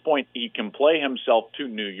 At this point, he can play himself to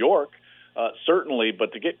New York, certainly,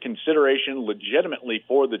 but to get consideration legitimately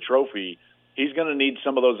for the trophy, he's going to need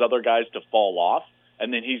some of those other guys to fall off,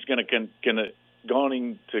 and then he's going to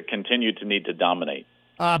continue to need to dominate.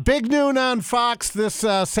 Big noon on Fox this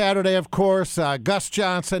Saturday, of course. Gus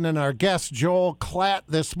Johnson and our guest Joel Klatt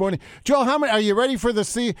this morning. Joel, are you ready for the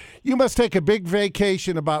season? You must take a big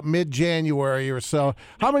vacation about mid-January or so.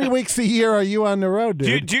 How many weeks a year are you on the road,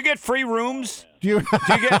 dude? Do you get free rooms? Do you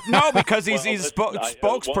get no? Because he's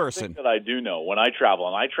spokesperson. One thing that I do know when I travel,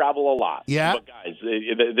 and I travel a lot. Yeah. But guys,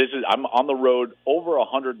 I'm on the road over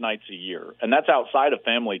 100 nights a year, and that's outside of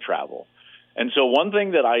family travel. And so one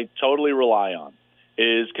thing that I totally rely on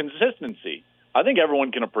is consistency. I think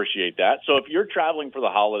everyone can appreciate that. So if you're traveling for the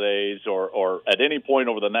holidays or at any point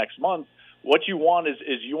over the next month, what you want is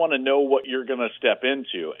you want to know what you're going to step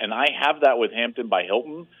into. And I have that with Hampton by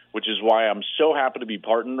Hilton, which is why I'm so happy to be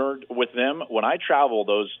partnered with them. When I travel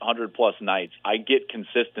those 100-plus nights, I get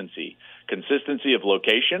consistency of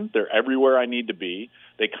location. They're everywhere I need to be.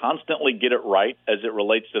 They constantly get it right as it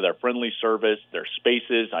relates to their friendly service, their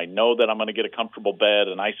spaces. I know that I'm going to get a comfortable bed,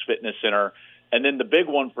 a nice fitness center. And then the big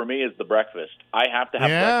one for me is the breakfast. I have to have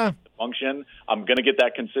breakfast to function. I'm going to get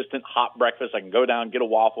that consistent hot breakfast. I can go down, get a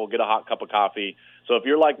waffle, get a hot cup of coffee. So if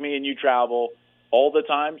you're like me and you travel all the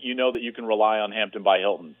time, you know that you can rely on Hampton by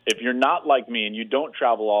Hilton. If you're not like me and you don't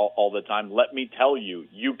travel all the time, let me tell you,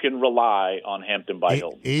 you can rely on Hampton by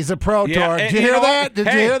Hilton. He's a pro, Torg. Did you hear that? Did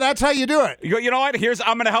you hear? That's how you do it. You know what?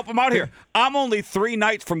 I'm going to help him out here. I'm only 3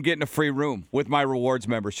 nights from getting a free room with my rewards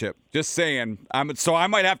membership. Just saying. So I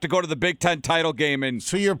might have to go to the Big Ten title game and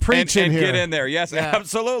so you're preaching and here. Get in there. Yes,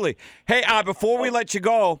 absolutely. Hey, before we let you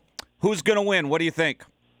go, who's going to win? What do you think?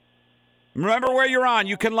 Remember where you're on.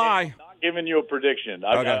 You can lie. Giving you a prediction.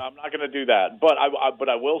 Okay. I'm not going to do that. But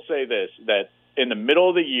I will say this, that in the middle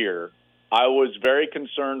of the year, I was very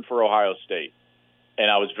concerned for Ohio State,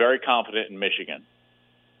 and I was very confident in Michigan.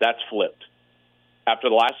 That's flipped. After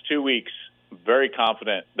the last 2 weeks, I'm very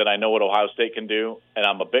confident that I know what Ohio State can do, and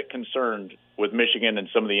I'm a bit concerned with Michigan and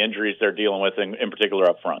some of the injuries they're dealing with, in particular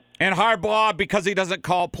up front. And Harbaugh, because he doesn't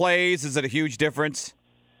call plays, is it a huge difference?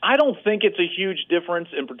 I don't think it's a huge difference,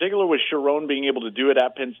 in particular with Sharon being able to do it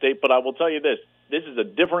at Penn State. But I will tell you this is a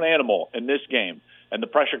different animal in this game and the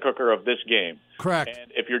pressure cooker of this game. Correct.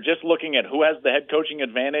 And if you're just looking at who has the head coaching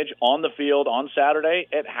advantage on the field on Saturday,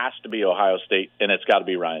 it has to be Ohio State, and it's got to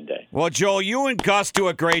be Ryan Day. Well, Joel, you and Gus do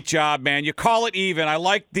a great job, man. You call it even. I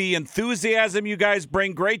like the enthusiasm you guys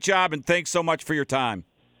bring. Great job, and thanks so much for your time.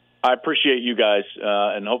 I appreciate you guys,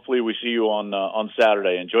 and hopefully we see you on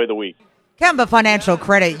Saturday. Enjoy the week. Kemba Financial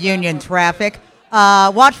Credit Union traffic.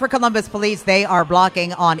 Watch for Columbus Police. They are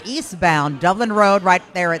blocking on eastbound Dublin Road right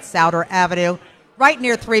there at Souder Avenue, right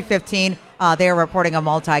near 315. They are reporting a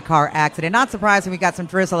multi-car accident. Not surprising, we got some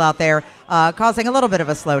drizzle out there causing a little bit of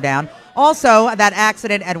a slowdown. Also, that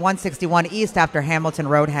accident at 161 East after Hamilton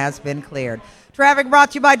Road has been cleared. Traffic brought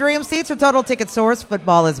to you by Dream Seats or Total Ticket Source.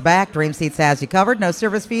 Football is back. Dream Seats has you covered. No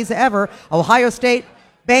service fees ever. Ohio State,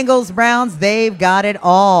 Bengals, Browns, they've got it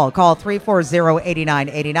all. Call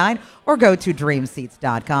 340-8989 or go to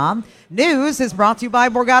dreamseats.com. News is brought to you by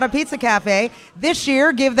Borgata Pizza Cafe. This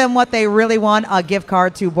year, give them what they really want, a gift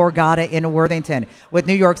card to Borgata in Worthington. With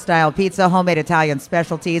New York-style pizza, homemade Italian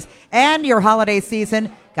specialties, and your holiday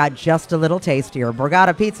season got just a little tastier.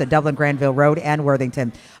 Borgata Pizza, Dublin, Granville Road, and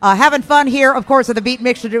Worthington. Having fun here, of course, at the Beat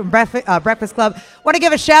Mixture Breakfast Club. Want to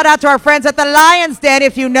give a shout-out to our friends at the Lion's Den.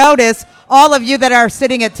 If you notice, all of you that are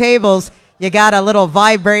sitting at tables, you got a little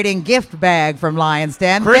vibrating gift bag from Lion's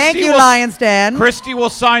Den. Thank you, Lion's Den. Christy will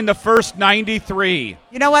sign the first 93.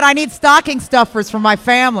 You know what? I need stocking stuffers for my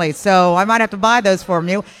family, so I might have to buy those from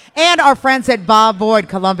you. And our friends at Bob Boyd,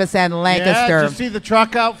 Columbus and Lancaster. Yeah, did you see the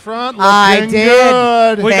truck out front? I Looking did.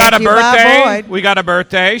 Good. We Thank got a you, Bob birthday. Boyd. We got a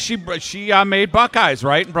birthday. She made Buckeyes,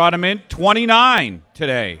 right, and brought them in 29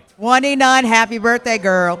 today. 29. Happy birthday,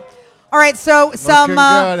 girl. All right, so Looking some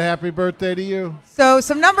good. Happy birthday to you. So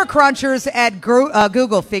some number crunchers at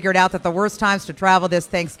Google figured out that the worst times to travel this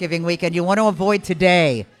Thanksgiving weekend, you want to avoid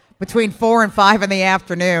today between 4 and 5 in the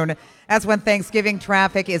afternoon. That's when Thanksgiving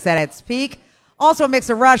traffic is at its peak. Also, a mix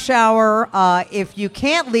of rush hour. If you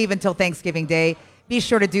can't leave until Thanksgiving Day, be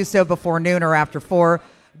sure to do so before noon or after 4.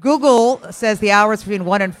 Google says the hours between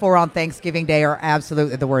 1 and 4 on Thanksgiving Day are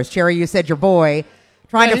absolutely the worst. Cherry, you said your boy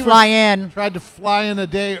tried to fly in a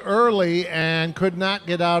day early and could not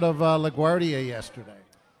get out of LaGuardia yesterday.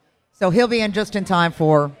 So he'll be in just in time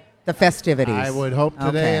for the festivities. I would hope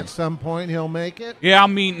today at some point he'll make it. Yeah,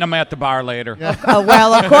 I'm meeting him at the bar later. Yeah.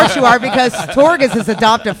 Well, of course you are, because Torg is his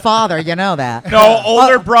adoptive father. You know that. No,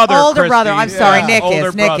 older brother. Older brother. Christy. I'm sorry. Yeah, Nick older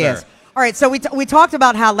is. Nick brother. is. All right, so we talked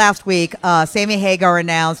about how last week Sammy Hagar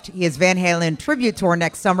announced his Van Halen tribute tour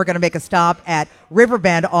next summer, going to make a stop at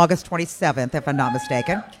Riverbend August 27th, if I'm not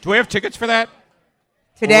mistaken. Do we have tickets for that?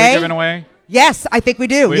 Today? Are we giving away? Yes, I think we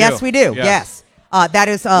do. We do. Yes. That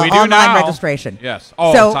is online registration. Yes.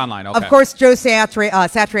 Oh, so, it's online. Okay. Of course, Joe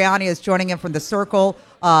Satriani is joining him from the Circle.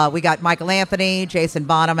 We got Michael Anthony, Jason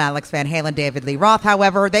Bonham, Alex Van Halen, David Lee Roth.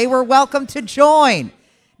 However, they were welcome to join.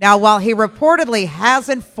 Now, while he reportedly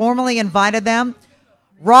hasn't formally invited them,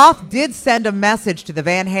 Roth did send a message to the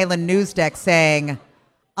Van Halen news deck saying,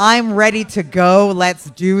 "I'm ready to go. Let's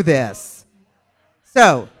do this."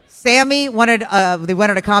 So Sammy they wanted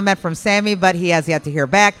a comment from Sammy, but he has yet to hear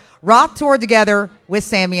back. Roth toured together with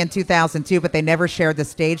Sammy in 2002, but they never shared the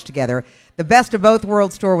stage together. The Best of Both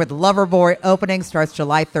Worlds tour with Loverboy opening starts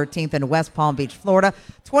July 13th in West Palm Beach, Florida.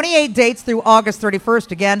 28 dates through August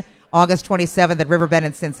 31st. Again, August 27th at Riverbend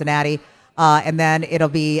in Cincinnati. And then it'll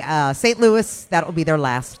be St. Louis. That will be their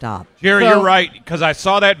last stop. Jerry, you're right, because I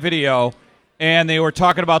saw that video, and they were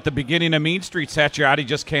talking about the beginning of Mean Street. Satriani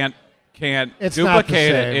just can't it's duplicate not the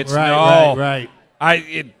same. it. It's right.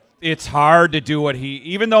 It's hard to do what he,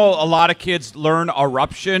 even though a lot of kids learn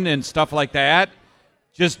eruption and stuff like that,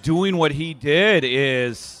 just doing what he did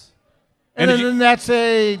is. And then that's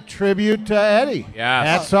a tribute to Eddie. Yeah.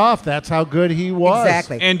 Hats off. That's how good he was.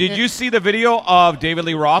 Exactly. And did you see the video of David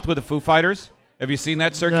Lee Roth with the Foo Fighters? Have you seen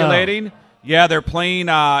that circulating? No. Yeah, they're playing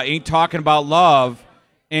Ain't Talking About Love,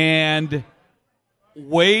 and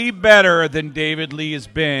way better than David Lee has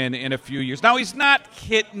been in a few years. Now, he's not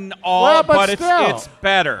hitting all, Well, but still. it's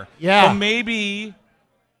better. Yeah. So maybe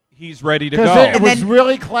he's ready to go. Because it was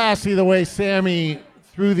really classy the way Sammy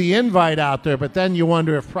threw the invite out there, but then you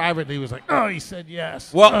wonder if privately he was like, oh, he said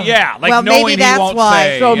yes. Well, yeah, like Well, knowing maybe he that's won't why.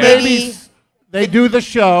 say. So yeah. maybe they do the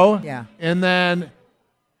show, Yeah. and then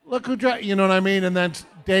look who, you know what I mean? And then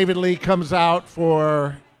David Lee comes out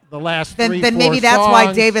for the last Then 3-4 maybe that's why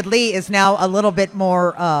songs. David Lee is now a little bit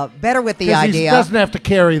more better with the 'Cause he idea. doesn't have to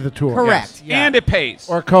carry the tour. Correct. Yes. And it pays.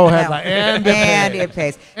 Or co-headline. And And it it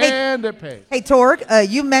pays. pays. Hey, And it pays. Hey, Torg,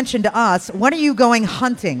 you mentioned to us, when are you going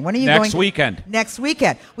hunting? When are you Next going? weekend. Next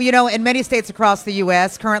weekend. Well, you know, in many states across the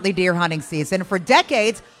U.S., currently deer hunting season. For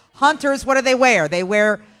decades, hunters, what do? They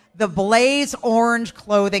wear the blaze orange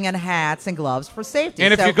clothing and hats and gloves for safety.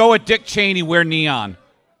 And if you go with Dick Cheney, wear neon.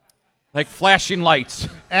 Like flashing lights.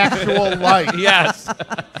 Actual light. Yes.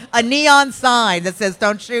 a neon sign that says,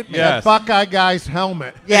 don't shoot me. Yes. That Buckeye guy's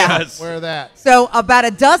helmet. Yeah. Yes. Wear that. So about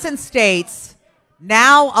a dozen states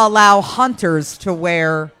now allow hunters to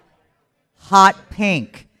wear hot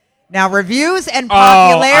pink. Now, reviews and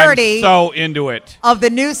popularity I'm so into it. of the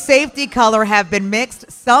new safety color have been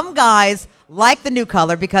mixed. Some guys like the new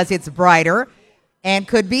color because it's brighter and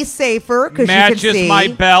could be safer because you can see. Matches my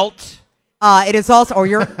belt. It is also, or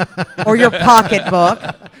your pocketbook.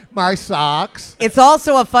 My socks. It's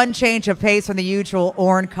also a fun change of pace from the usual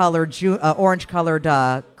orange-colored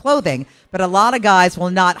clothing. But a lot of guys will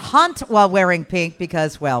not hunt while wearing pink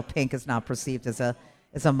because, well, pink is not perceived as a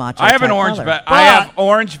macho. I have an type orange color. vest. I have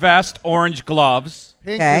orange vest, orange gloves.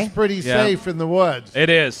 Pink Okay. is pretty Yeah. safe in the woods. It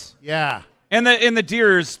is. Yeah. And the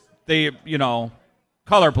deers, they,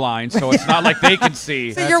 colorblind, so it's not like they can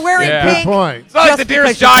see. So you're wearing Yeah. pink. Good point. It's not like just the deer's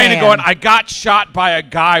because you dying and can. going, I got shot by a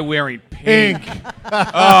guy wearing pink.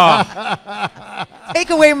 Take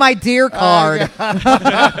away my deer card.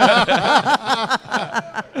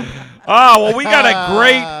 Well, we got a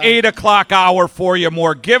great 8 o'clock hour for you.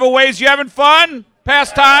 More giveaways. You having fun?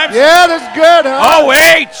 Pastimes? Yeah, that's good, huh?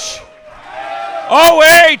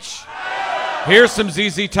 OH! Here's some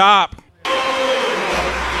ZZ Top.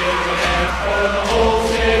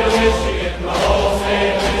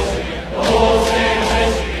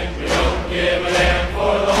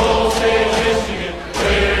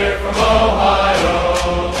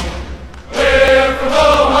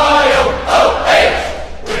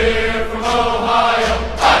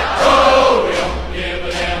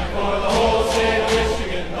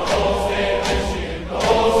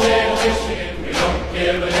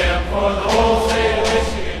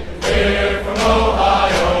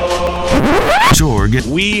 Torg.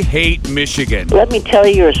 We hate Michigan. Let me tell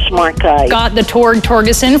you, you're a smart guy. Got the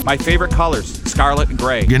Torgeson. My favorite colors, scarlet and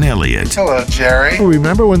gray. And Elliott. Hello, Jerry.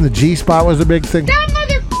 Remember when the G-spot was a big thing? That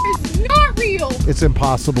motherfucker is not real. It's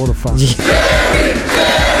impossible to find.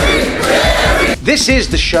 This is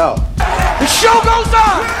the show. The show goes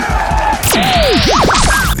on.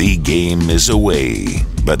 The game is away,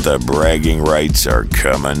 but the bragging rights are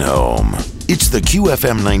coming home. It's the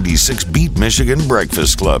QFM 96 Beat Michigan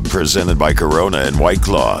Breakfast Club presented by Corona and White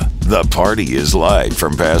Claw. The party is live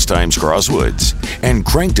from Pastimes Crosswoods and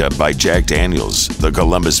cranked up by Jack Daniels, the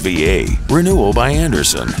Columbus VA, Renewal by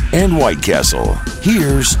Anderson, and White Castle.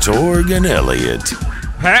 Here's Torg and Elliott.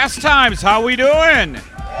 Pastimes, how we doing?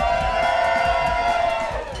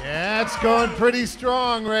 Yeah, it's going pretty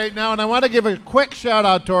strong right now. And I want to give a quick shout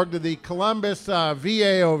out, Torg, to the Columbus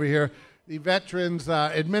VA over here, the Veterans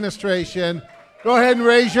Administration. Go ahead and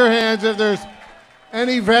raise your hands if there's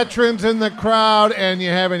any veterans in the crowd and you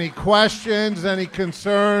have any questions, any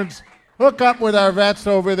concerns. Hook up with our vets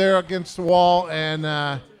over there against the wall, and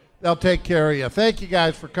they'll take care of you. Thank you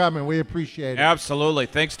guys for coming. We appreciate it. Absolutely.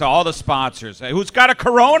 Thanks to all the sponsors. Hey, who's got a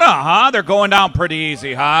Corona, huh? They're going down pretty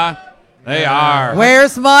easy, huh? They are.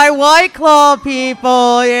 Where's my White Claw,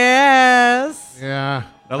 people? Yes. Yeah.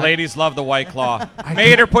 The ladies love the White Claw.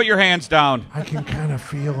 Mater, put your hands down. I can kind of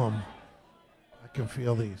feel them. I can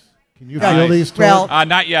feel these. Can you Nice. feel these, Torg? Well-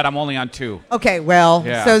 Not yet. I'm only on 2. Okay, well,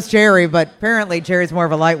 Yeah. so's Jerry, but apparently Jerry's more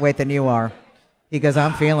of a lightweight than you are. Because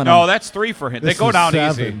I'm feeling No, them. that's 3 for him. This They go is down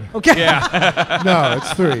 7. easy. Okay. Yeah. No,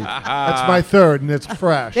 it's 3. That's my 3rd, and it's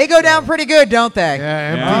fresh. They go down pretty good, don't they? Yeah,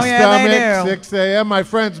 empty Oh, yeah, they stomach, do. 6 a.m. My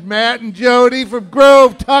friends Matt and Jody from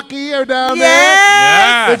Grove, Tucky are down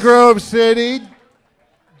Yes! there. The Grove City.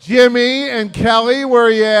 Jimmy and Kelly, where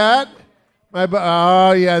you at?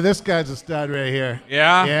 Oh, yeah, this guy's a stud right here.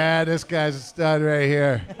 Yeah? Yeah, this guy's a stud right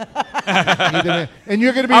here. And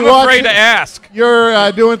you're going to be I'm watching. afraid to ask.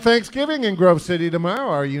 You're doing Thanksgiving in Grove City tomorrow,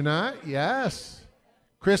 are you not? Yes.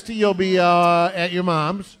 Christy, you'll be at your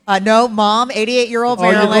mom's. No, Mom, 88-year-old Oh,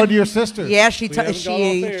 you're Marilyn. going to your sister's. Yeah, she haven't gone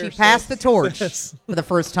off air, she so passed the torch that's- for the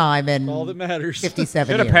first time in all that matters. 57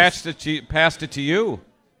 Should years. have passed it to you.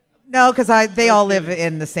 No, because they all live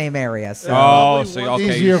in the same area. So. Oh, so okay,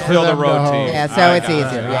 Easier you for fill the them to road hold. team. Yeah, so I it's got it.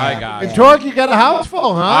 easier, I yeah. got And it. Torg, you got a house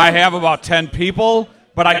full, huh? I have about 10 people,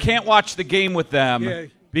 but I can't watch the game with them Yeah,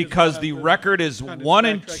 because the record is 1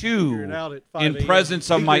 and 2 5 in a.m. presence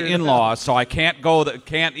of my Figure it in-laws, so I can't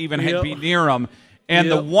can't even Yep. be near them. And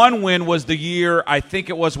the Yep. one win was the year, I think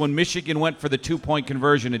it was when Michigan went for the 2-point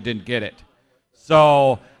conversion and didn't get it.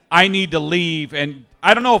 So I need to leave, and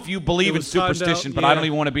I don't know if you believe in was timed superstition, out, but I yeah. don't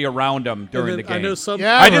even want to be around them during the then I game. know some-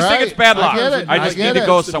 Yeah, I just think right. it's bad luck. I get it. I just I need get to it.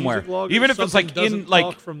 go Music somewhere. blogger, Even if it's something like in doesn't like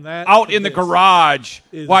talk from that out to in the this garage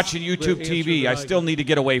is watching the YouTube answer TV. that I I still get. need to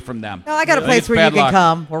get away from them. No, I got a think place it's where you bad can luck.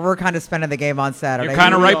 come where we're kind of spending the game on Saturday. You're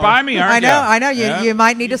kind of right by me, aren't I you? know, I know. Yeah. You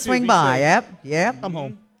might need to too, swing be by. safe. Yep, yep. I'm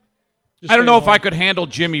home. I don't know if stay I home. could handle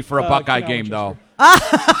Jimmy for a Buckeye game though.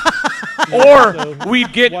 So Or we'd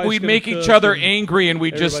wife's make gonna each cook other and angry and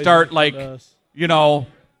we'd just everybody's start looking like, at us.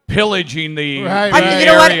 pillaging the, Right, the right. You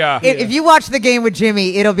know what? area. If you watch the game with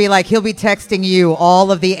Jimmy, it'll be like he'll be texting you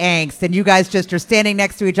all of the angst, and you guys just are standing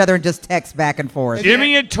next to each other and just text back and forth.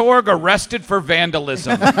 Jimmy and Torg arrested for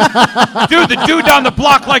vandalism. Dude, the dude down the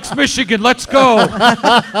block likes Michigan. Let's go.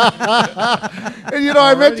 And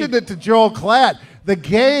I mentioned it to Joel Klatt. The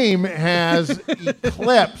game has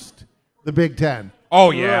eclipsed the Big Ten.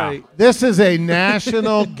 Oh, yeah. Right. This is a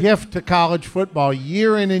national gift to college football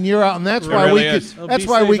year in and year out, and that's It why really we is. can, Be that's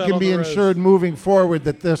why safe we out can on be the roads. ensured moving forward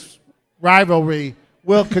that this rivalry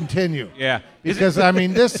will continue. Yeah. Because I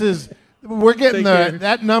mean, we're getting Take care.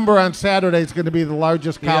 that number on Saturday is going to be the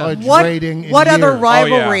largest college What, rating in what other years.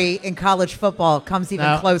 rivalry in college football comes even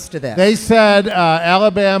Now, close to this? They said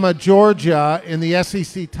Alabama, Georgia in the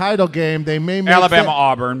SEC title game. They may make Alabama, that-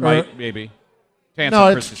 Auburn, or- maybe. To answer No,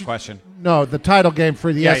 it's- Chris's question. No, the title game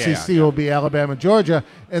for the Yeah, SEC yeah. will be Alabama, Georgia,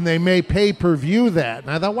 and they may pay-per-view that.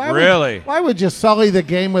 And I thought, Really? why would you sully the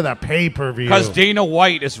game with a pay-per-view? Because Dana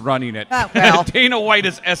White is running it. well. Dana White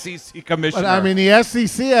is SEC commissioner. But I mean, the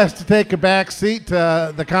SEC has to take a back seat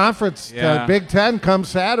to the conference. Yeah. To Big Ten come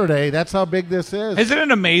Saturday. That's how big this is. Isn't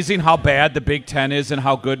it amazing how bad the Big Ten is and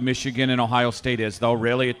how good Michigan and Ohio State is, though,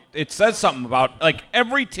 really? It says something about, like,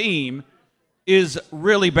 every team is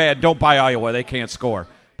really bad. Don't buy Iowa. They can't score.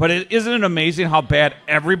 But isn't it amazing how bad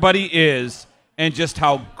everybody is and just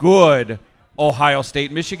how good Ohio State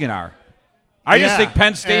and Michigan are? I just Yeah, think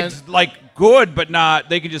Penn State's, and- like, good, but not.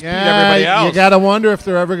 They can just beat everybody else. You got to wonder if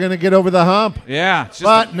they're ever going to get over the hump. Yeah. It's just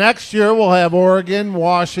But next year we'll have Oregon,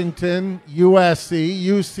 Washington, USC,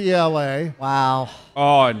 UCLA. Wow.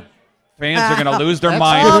 and fans are going to lose their That's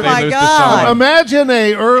mind oh if they my lose God. to someone. Imagine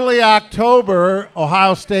a early October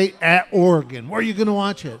Ohio State at Oregon. Where are you going to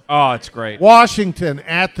watch it? Oh, it's great. Washington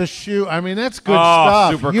at the shoe. I mean, that's good Oh,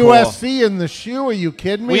 stuff. super cool. USC in the shoe. Are you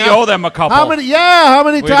kidding me? We owe them a couple. How many? Yeah. How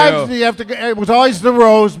many We times do. do you have to go? It was always the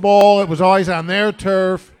Rose Bowl. It was always on their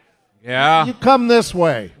turf. Yeah. You come this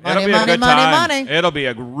way. It'll be a Money, good money, time. money. It'll be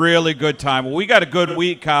a really good time. Well, we got a good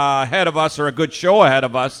week ahead of us, or a good show ahead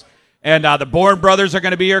of us. And the Boren Brothers are going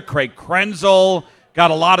to be here. Craig Krenzel. Got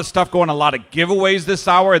a lot of stuff going, a lot of giveaways this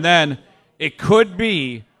hour. And then it could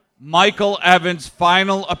be Michael Evans'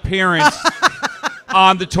 final appearance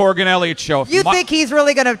on the Torg Elliott show. You think he's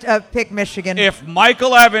really going to pick Michigan? If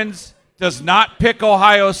Michael Evans does not pick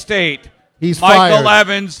Ohio State, He's Michael fired.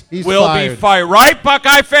 Evans He's will be fired. fired. Right,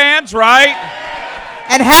 Buckeye fans? Right?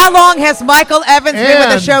 And how long has Michael Evans been with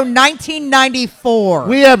the And- show? 1994.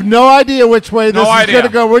 We have no idea which way this No is idea. going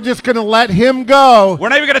to go. We're just going to let him go. We're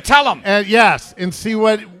not even going to tell him. And yes, and see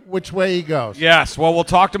which way he goes. Yes, well, we'll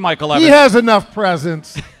talk to Michael He Evans. has enough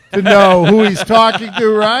presence to know who he's talking to,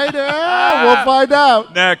 right? We'll find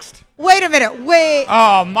out. Next. Wait a minute. Wait.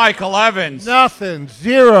 Oh, Michael Evans. Nothing.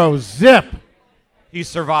 Zero. Zip. He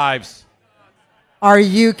survives. Are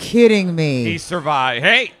you kidding me? He survived.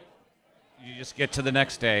 Hey, just get to the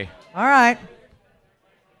next day. All right.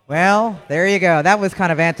 Well, there you go. That was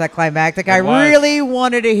kind of anticlimactic. It I was. really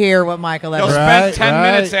wanted to hear what Michael You'll Evans spend 10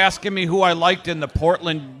 minutes asking me who I liked in the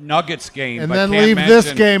Portland Nuggets game. And but then can't leave mention,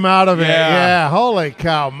 this game out of it. Yeah, holy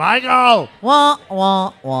cow. Michael! Wah,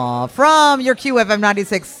 wah, wah. From your QFM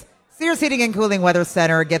 96 Sears Heating and Cooling Weather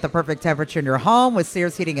Center, get the perfect temperature in your home with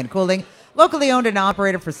Sears Heating and Cooling. Locally owned and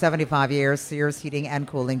operated for 75 years,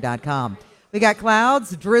 SearsHeatingandCooling.com. We got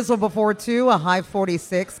clouds, drizzle before 2, a high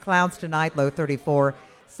 46, clouds tonight, low 34.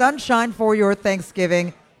 Sunshine for your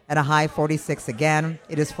Thanksgiving and a high 46 again.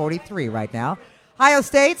 It is 43 right now. Ohio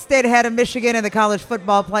State stayed ahead of Michigan in the college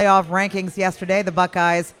football playoff rankings yesterday. The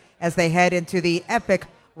Buckeyes as they head into the epic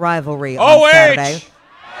rivalry on Saturday.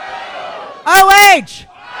 OH!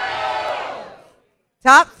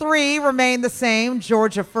 Top 3 remain the same.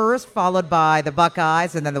 Georgia first, followed by the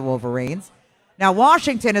Buckeyes and then the Wolverines. Now,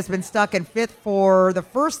 Washington has been stuck in 5th for the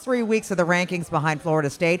first 3 weeks of the rankings behind Florida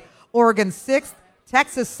State. Oregon 6th.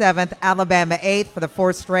 Texas 7th, Alabama 8th for the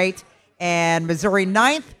 4th straight, and Missouri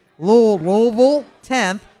 9th, Louisville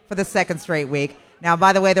 10th for the 2nd straight week. Now,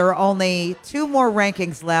 by the way, there are only 2 more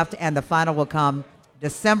rankings left, and the final will come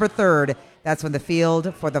December 3rd. That's when the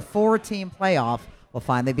field for the 4-team playoff will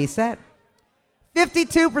finally be set.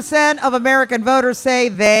 52% of American voters say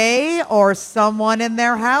they or someone in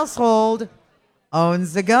their household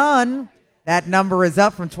owns a gun. That number is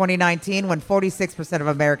up from 2019 when 46% of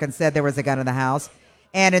Americans said there was a gun in the house.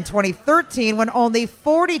 And in 2013 when only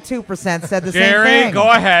 42% said the same Jerry, thing.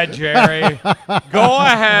 go ahead, Jerry. Go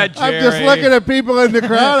ahead, Jerry. I'm just looking at people in the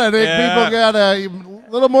crowd. I think people got a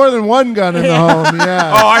little more than one gun in the home.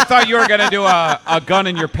 Yeah. Oh, I thought you were going to do a gun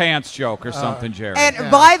in your pants joke or something, Jerry.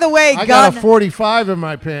 And by the way, I got a 45 in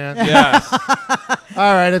my pants. Yes.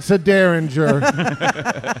 All right, it's a Derringer.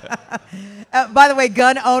 By the way,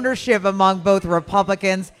 gun ownership among both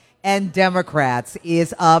Republicans and Democrats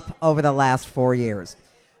is up over the last 4 years.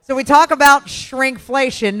 So we talk about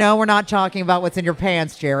shrinkflation. No, we're not talking about what's in your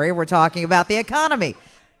pants, Jerry. We're talking about the economy.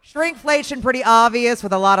 Shrinkflation, pretty obvious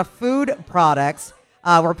with a lot of food products.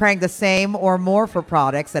 We're paying the same or more for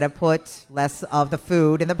products that have put less of the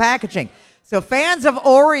food in the packaging. So fans of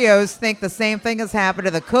Oreos think the same thing has happened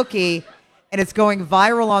to the cookie, and it's going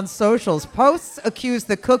viral on socials. Posts accuse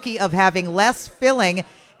the cookie of having less filling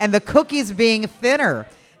and the cookies being thinner.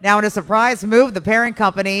 Now, in a surprise move, the parent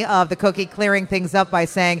company of the cookie clearing things up by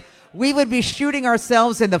saying, we would be shooting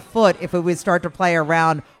ourselves in the foot if we would start to play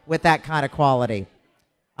around with that kind of quality.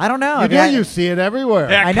 I don't know. You see it everywhere.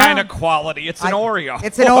 That kind of quality. It's an Oreo.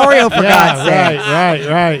 It's an Oreo, for God's sake.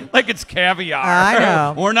 Right. Like it's caviar. I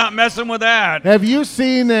know. We're not messing with that. Have you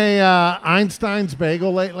seen a Einstein's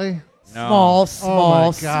bagel lately? No.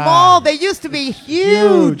 Small. They used to be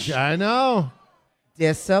huge. I know.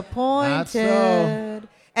 Disappointed. Not so.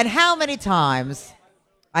 And how many times,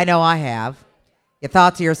 I know I have, you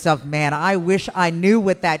thought to yourself, man, I wish I knew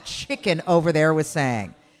what that chicken over there was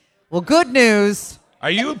saying. Well, good news. Are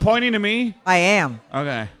you pointing to me? I am.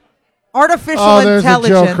 Okay. Artificial intelligence.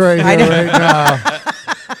 There's a joke right here right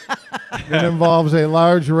now. It involves a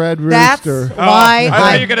large red rooster. That's why I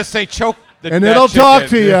thought you were going to say choke the and that it'll chicken. talk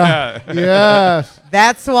to you. Yeah. Yes.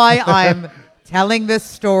 That's why I'm telling this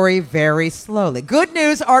story very slowly. Good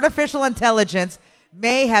news, artificial intelligence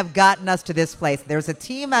may have gotten us to this place. There's a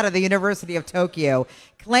team out of the University of Tokyo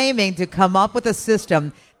claiming to come up with a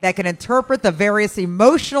system that can interpret the various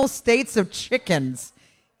emotional states of chickens,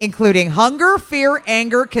 including hunger, fear,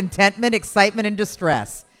 anger, contentment, excitement, and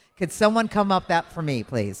distress. Could someone come up that for me,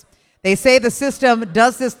 please? They say the system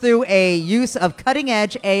does this through a use of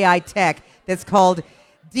cutting-edge AI tech that's called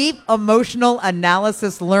deep emotional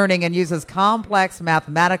analysis learning and uses complex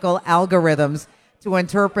mathematical algorithms to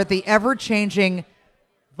interpret the ever-changing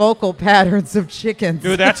vocal patterns of chickens.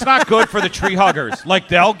 Dude, that's not good for the tree huggers. Like,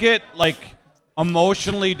 they'll get,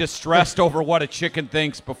 emotionally distressed over what a chicken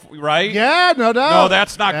thinks, before, right? Yeah, no doubt. No,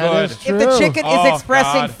 that's not good. If the chicken is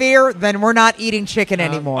expressing fear, then we're not eating chicken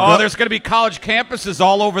anymore. Oh, there's going to be college campuses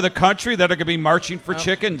all over the country that are going to be marching for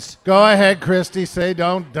chickens. Go ahead, Christy. Say,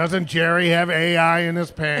 doesn't Jerry have AI in his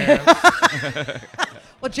pants?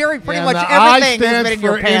 Well, Jerry, pretty much everything has been in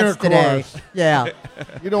your pants today. Yeah.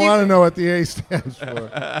 You don't want to know what the A stands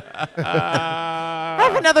for.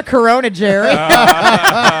 Have another Corona, Jerry.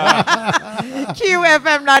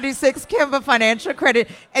 QFM 96, Kimba Financial Credit.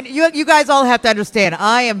 And you guys all have to understand,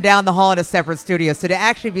 I am down the hall in a separate studio, so to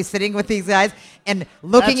actually be sitting with these guys and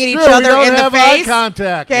looking at each other in the face. Eye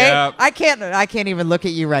contact. Okay, Yep. I can't even look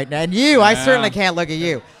at you right now. And you, I certainly can't look at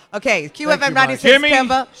you. Okay, QFM 96, Jimmy,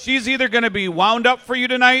 Kimba. she's either going to be wound up for you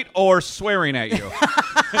tonight or swearing at you.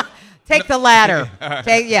 Take the latter.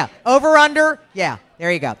 Over, under. Yeah,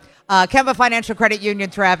 there you go. Kemba Financial Credit Union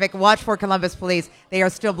traffic. Watch for Columbus Police. They are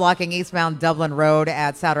still blocking eastbound Dublin Road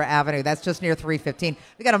at Souter Avenue. That's just near 315.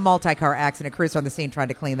 We got a multi-car accident. Crews on the scene trying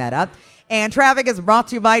to clean that up. And traffic is brought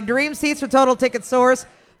to you by Dream Seats for Total Ticket Source.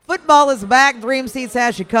 Football is back. Dream Seats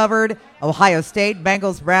has you covered. Ohio State,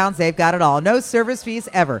 Bengals, Browns, they've got it all. No service fees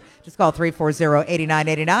ever. Just call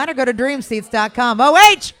 340-8989 or go to dreamseats.com.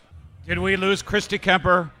 OH! Did we lose Christy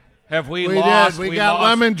Kemper? Have we We lost? did. We got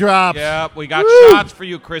lemon drops. Yeah, we got shots for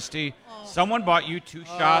you, Christy. Someone bought you 2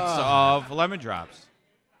 shots of lemon drops.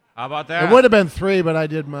 How about that? It would have been 3, but I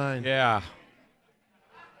did mine. Yeah.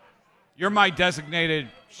 You're my designated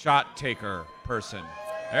shot taker person.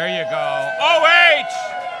 There you go.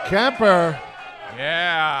 OH! Kemper.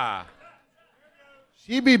 Yeah.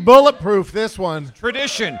 She be bulletproof, this one.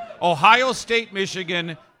 Tradition. Ohio State,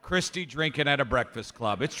 Michigan, Christy drinking at a breakfast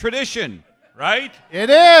club. It's tradition, right? It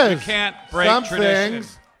is. You can't break Some tradition.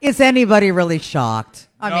 things. Is anybody really shocked?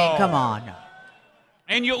 I mean, No. come on.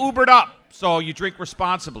 And you Ubered up, so you drink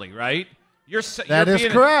responsibly, right? That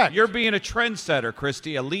is correct. You're being a trendsetter,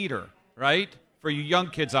 Christy, a leader, right? For you young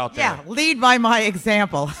kids out there. Yeah, lead by my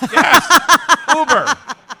example. Uber.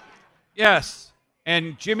 Yes.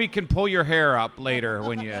 And Jimmy can pull your hair up later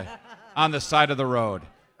when you on the side of the road.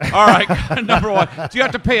 All right, number 1. Do you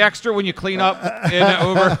have to pay extra when you clean up in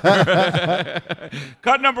Uber?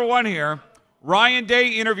 Cut number 1 here. Ryan Day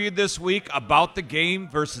interviewed this week about the game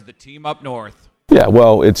versus the team up north. Yeah,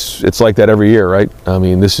 well, it's like that every year, right? I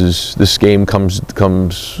mean, this game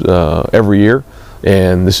comes every year,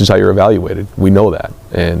 and this is how you're evaluated. We know that,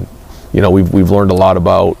 and you know we've learned a lot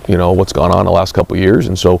about what's gone on the last couple of years,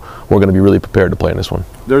 and so we're going to be really prepared to play in this one.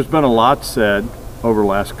 There's been a lot said over the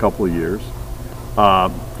last couple of years.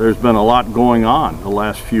 There's been a lot going on the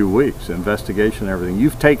last few weeks, investigation and everything.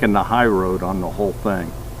 You've taken the high road on the whole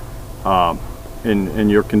thing,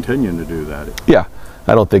 and you're continuing to do that. Yeah,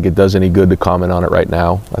 I don't think it does any good to comment on it right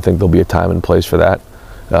now. I think there'll be a time and place for that.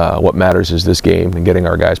 What matters is this game and getting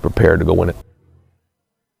our guys prepared to go win it.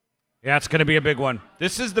 Yeah, it's going to be a big one.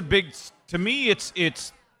 This is the big. To me, it's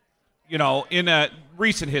in a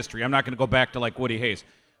recent history. I'm not going to go back to like Woody Hayes,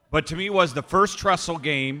 but to me it was the first Trestle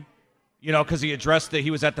game. Because he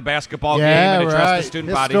he was at the basketball game and addressed the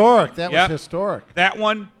student body. Historic. That was historic. That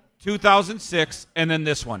one, 2006, and then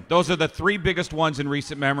this one. Those are the 3 biggest ones in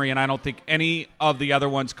recent memory, and I don't think any of the other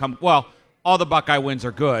ones come. Well, all the Buckeye wins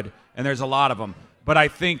are good, and there's a lot of them. But I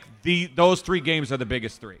think those 3 games are the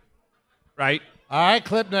biggest 3, right? All right,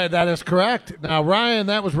 Clip, that is correct. Now, Ryan,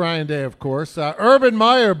 that was Ryan Day, of course. Urban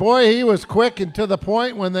Meyer, boy, he was quick and to the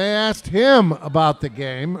point when they asked him about the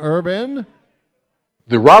game. Urban?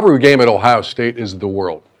 The rivalry game at Ohio State is the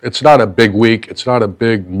world. It's not a big week. It's not a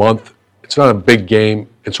big month. It's not a big game.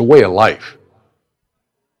 It's a way of life.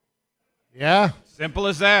 Yeah. Simple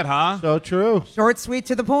as that, huh? So true. Short, sweet,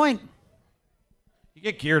 to the point. You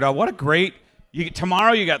get geared up. What a great...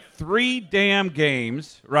 tomorrow you got 3 damn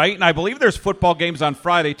games, right? And I believe there's football games on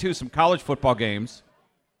Friday, too, some college football games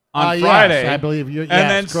on Friday. Yes, I believe you. And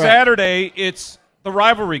then correct. Saturday, it's the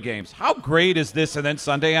rivalry games. How great is this? And then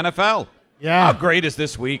Sunday, NFL. Yeah. How great is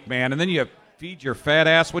this week, man? And then you feed your fat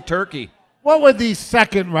ass with turkey. What would the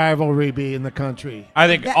second rivalry be in the country? I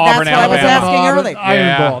think Auburn, that's what Alabama. I was asking earlier.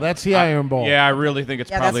 Iron Bowl. That's the Iron Bowl. Yeah, I really think it's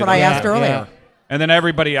probably that's what I asked earlier. Yeah. And then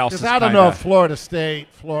everybody else is Because I don't know if Florida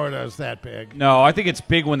is that big. No, I think it's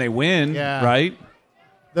big when they win, right?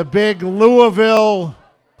 The big Louisville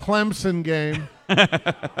Clemson game.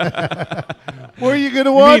 Where are you going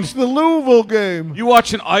to watch the Louisville game? You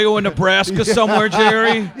watching Iowa, Nebraska somewhere,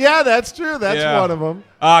 Jerry? Yeah, that's true. That's one of them.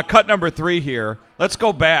 Cut number 3 here. Let's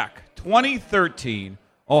go back. 2013,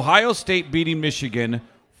 Ohio State beating Michigan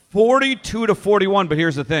 42-41. But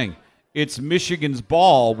here's the thing. It's Michigan's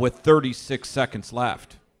ball with 36 seconds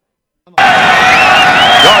left. Gardner,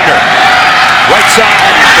 right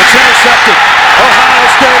side. It's intercepted. Ohio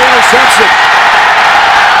State intercepts it.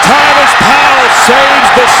 Thomas Powell saves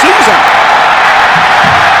the season.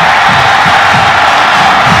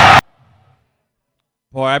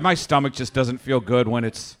 Boy, my stomach just doesn't feel good when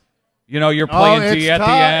you're playing D at the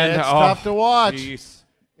end. It's tough to watch. Geez.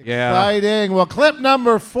 Yeah. Exciting. Well, clip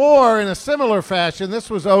number 4 in a similar fashion. This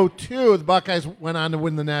was 2002. The Buckeyes went on to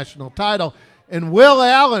win the national title. And Will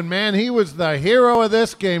Allen, man, he was the hero of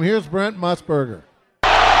this game. Here's Brent Musburger.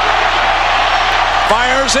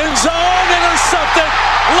 Fires in zone, intercepted.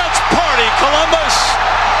 Let's party, Columbus.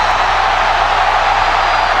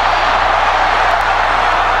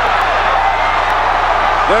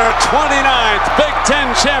 Their 29th Big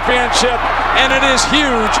Ten championship, and it is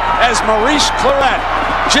huge as Maurice Claret,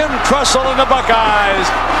 Jim Trestle, and the Buckeyes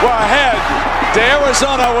were ahead to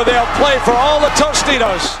Arizona where they'll play for all the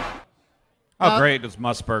Tostitos. How great is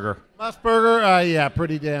Musburger? Musburger, yeah,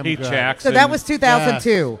 pretty damn Pete good. Jackson. So that was 2002.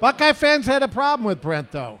 Yes. Buckeye fans had a problem with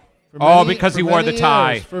Brent, though. Because he wore the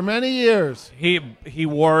tie. For many years. He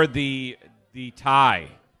wore the tie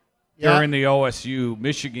during the OSU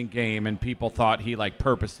Michigan game, and people thought he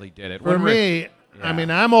purposely did it. For me, I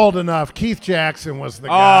mean, I'm old enough. Keith Jackson was the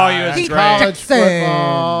guy. Oh, he was Keith great. College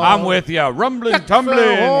football. I'm with you. Rumbling, tumbling.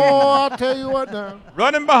 Oh, I'll tell you what now.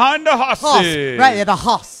 Running behind the horses. Right, the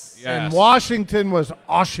hoss. Yes. And Washington was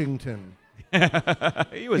Washington.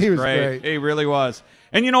 He was great. He really was.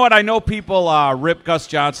 And you know what? I know people rip Gus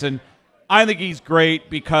Johnson. I think he's great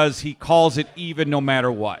because he calls it even no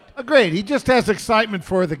matter what. Agreed. He just has excitement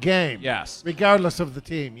for the game. Yes. Regardless of the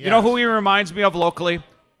team. Yes. You know who he reminds me of locally?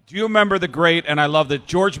 Do you remember the great, and I love the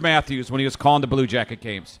George Matthews when he was calling the Blue Jacket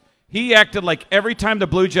games? He acted like every time the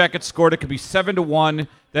Blue Jackets scored, it could be 7-1,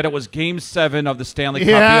 that it was Game 7 of the Stanley Cup.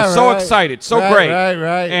 He was so excited, so great.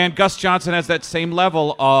 Right. And Gus Johnson has that same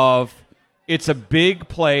level of it's a big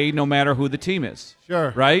play no matter who the team is.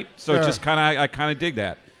 Sure. Right? So Sure. it just I kind of dig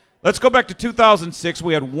that. Let's go back to 2006.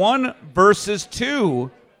 We had 1 versus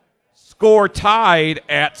 2 score tied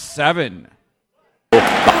at 7.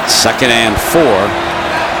 Second and 4.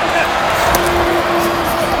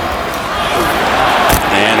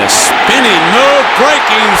 And a spinning move,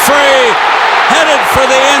 breaking free, headed for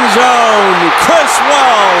the end zone. Chris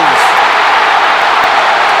Wells,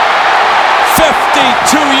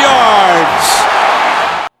 52 yards.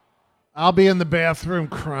 I'll be in the bathroom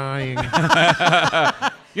crying.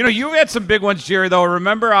 You know, you had some big ones, Jerry, though.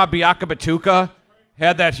 Remember Biaka Batuka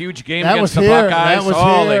had that huge game That against was the here. Buckeyes? That was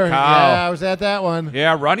Holy here. cow. Yeah, I was at that one.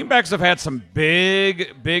 Yeah, running backs have had some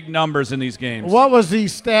big numbers in these games. What was the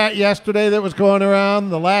stat yesterday that was going around?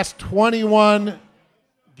 The last 21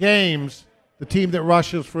 games, the team that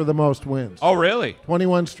rushes for the most wins. Oh, really?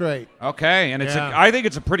 21 straight. Okay, and I think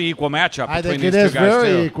it's a pretty equal matchup I between think these it two is guys, very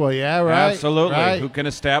too. equal. Yeah, right. Absolutely. Right. Who can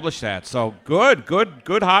establish that? So good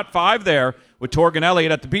hot five there with Torg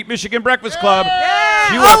Elliott at the Beat Michigan Breakfast Club.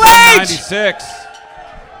 QFM 96.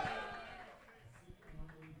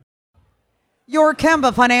 Your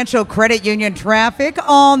Kemba Financial Credit Union traffic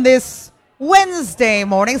on this Wednesday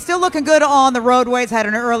morning. Still looking good on the roadways. Had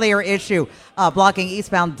an earlier issue blocking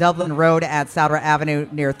eastbound Dublin Road at Souter Avenue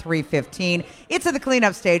near 315. It's in the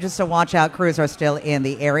cleanup stages, so watch out. Crews are still in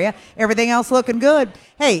the area. Everything else looking good.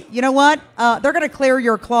 Hey, you know what? They're going to clear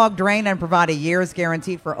your clogged drain and provide a year's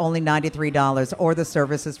guarantee for only $93, or the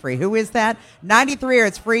service is free. Who is that? $93 or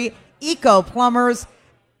it's free. Eco Plumbers.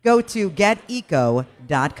 Go to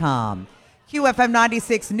geteco.com. QFM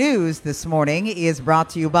 96 News this morning is brought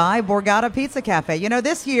to you by Borgata Pizza Cafe. You know,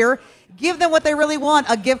 this year, give them what they really want,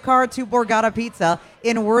 a gift card to Borgata Pizza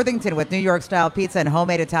in Worthington with New York-style pizza and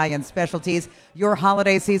homemade Italian specialties. Your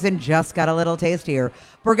holiday season just got a little tastier.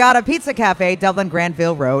 Borgata Pizza Cafe, Dublin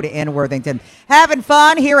Granville Road in Worthington. Having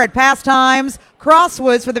fun here at Pastimes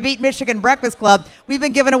Crosswoods for the Beat Michigan Breakfast Club. We've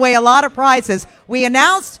been giving away a lot of prizes. We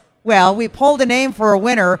pulled a name for a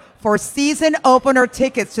winner for season opener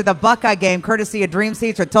tickets to the Buckeye game, courtesy of Dream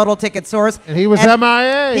Seats or Total Ticket Source. And he was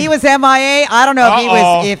MIA. He was MIA. I don't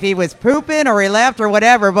know if he was pooping or he left or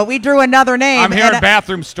whatever, but we drew another name. I'm hearing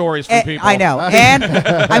bathroom stories from people. I know. And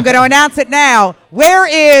I'm going to announce it now. Where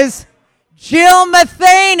is Jill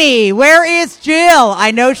Matheny? Where is Jill?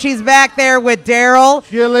 I know she's back there with Daryl.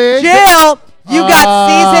 Jill, you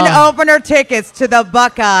got season opener tickets to the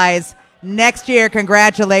Buckeyes next year.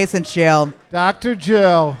 Congratulations, Jill. Dr.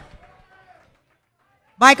 Jill.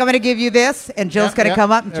 Mike, I'm going to give you this, and Jill's going to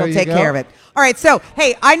come up, and she'll take go. care of it. All right, so,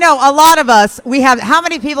 hey, I know a lot of us, how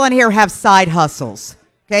many people in here have side hustles?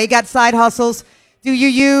 Okay, you got side hustles? Do you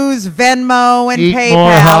use Venmo and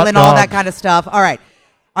PayPal and all that kind of stuff? All right.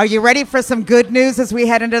 Are you ready for some good news as we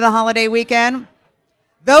head into the holiday weekend?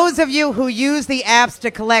 Those of you who use the apps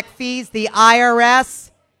to collect fees, the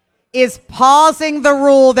IRS is pausing the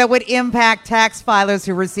rule that would impact tax filers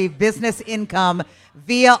who receive business income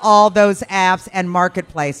via all those apps and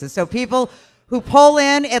marketplaces. So people who pull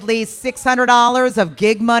in at least $600 of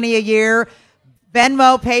gig money a year,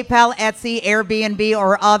 Venmo, PayPal, Etsy, Airbnb,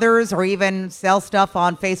 or others, or even sell stuff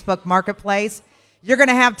on Facebook Marketplace, you're going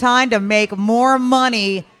to have time to make more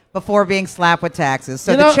money before being slapped with taxes.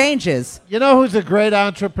 So the changes. You know who's a great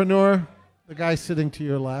entrepreneur? The guy sitting to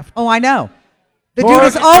your left. Oh, I know. The Torg, dude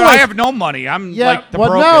is always. I have no money. I'm like the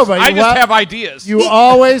brokest. No, but I just have ideas. You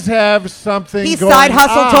always have something He going side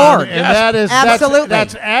hustle on, Torg. and Yes. that is Absolutely.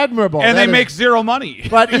 that's admirable. And That they is- make zero money.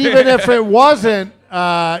 But even if it wasn't,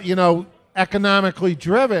 economically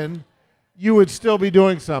driven, you would still be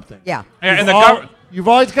doing something. Yeah. And You've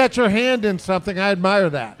always got your hand in something. I admire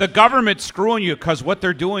that. The government's screwing you because what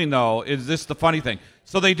they're doing, though, is this the funny thing.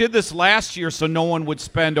 So they did this last year so no one would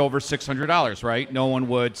spend over $600, right? No one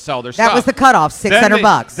would sell their stuff. That was the cutoff,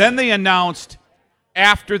 $600. Then they announced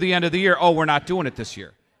after the end of the year, oh, we're not doing it this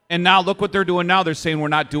year. And now look what they're doing now. They're saying we're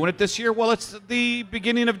not doing it this year. Well, it's the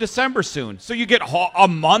beginning of December soon. So you get a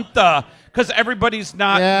month because everybody's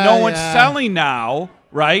not, no one's selling now,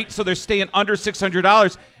 right? So they're staying under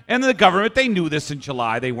 $600. And the government, they knew this in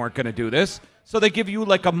July. They weren't going to do this. So they give you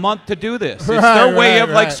like a month to do this. It's their way of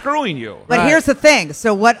like screwing you. But here's the thing.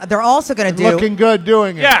 So what they're also going to do. Looking good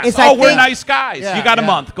doing it. Yes. We're nice guys. You got a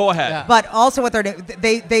month. Go ahead. Yeah. But also what they're doing,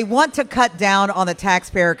 they want to cut down on the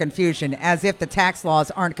taxpayer confusion as if the tax laws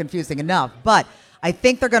aren't confusing enough. But I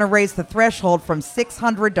think they're going to raise the threshold from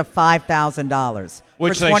 $600 to $5,000 for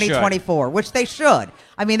 2024, which they should.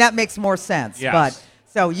 I mean, that makes more sense. Yes. But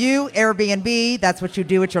so you, Airbnb, that's what you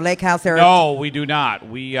do at your lake house there? No, we do not.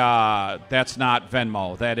 We that's not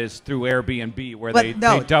Venmo. That is through Airbnb where they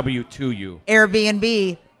W-2 you.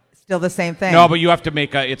 Airbnb, still the same thing. No, but you have to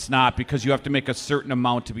make it's not because you have to make a certain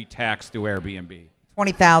amount to be taxed through Airbnb.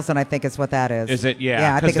 20,000, I think is what that is. Is it? Yeah.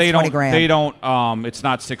 Yeah, I think it's 20 grand. They don't. It's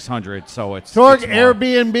not 600, so it's. Torg, it's more.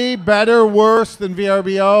 Airbnb better, worse than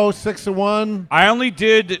VRBO, 6-1. I only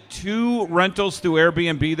did 2 rentals through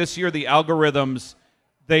Airbnb this year. The algorithms.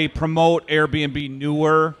 They promote Airbnb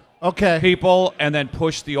newer people and then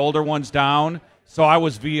push the older ones down. So I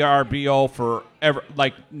was VRBO for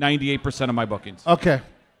like 98% of my bookings. Okay.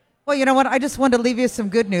 Well, you know what? I just wanted to leave you some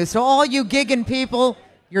good news. So all you gigging people,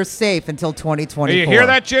 you're safe until 2024. You hear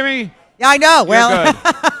that, Jimmy? Yeah, I know. Well,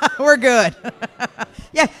 good. we're good.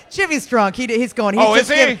 Yeah, Jimmy's drunk. He's going. He's is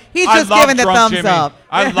he? He's just giving the thumbs Jimmy. up.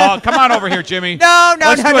 Come on over here, Jimmy.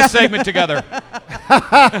 Let's do a segment together.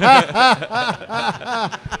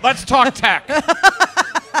 Let's talk tech.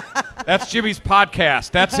 That's Jimmy's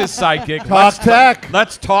podcast. That's his sidekick.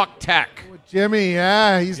 Let's talk tech. Jimmy,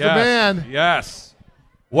 he's the man. Yes.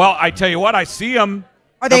 Well, I tell you what, I see him.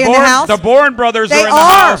 Are they in the house? The Boren Brothers are in the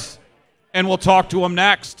house, and we'll talk to them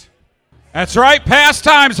next. That's right,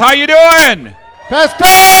 Pastimes. How you doing? Pastimes.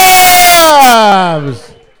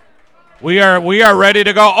 We are ready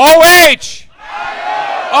to go. OH!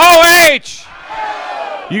 OH!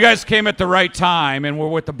 You guys came at the right time, and we're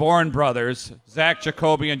with the Boren Brothers, Zach,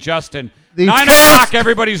 Jacoby, and Justin. 9 o'clock,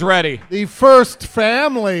 everybody's ready. The first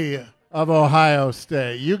family of Ohio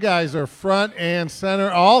State. You guys are front and center.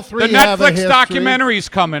 All three have a history. The Netflix documentary's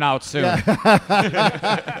coming out soon.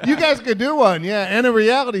 Yeah. You guys could do one, and a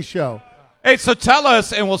reality show. Hey, so tell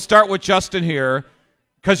us, and we'll start with Justin here,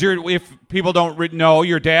 because if people don't know,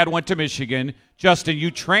 your dad went to Michigan. Justin, you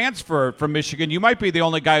transferred from Michigan. You might be the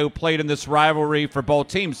only guy who played in this rivalry for both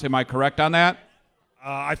teams. Am I correct on that?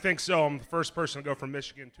 I think so. I'm the first person to go from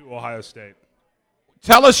Michigan to Ohio State.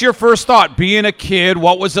 Tell us your first thought. Being a kid,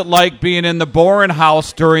 what was it like being in the Boren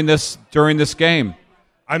house during this game?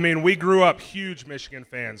 I mean, we grew up huge Michigan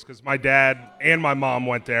fans because my dad and my mom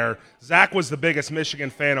went there. Zach was the biggest Michigan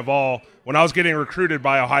fan of all. When I was getting recruited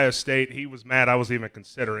by Ohio State, he was mad I was even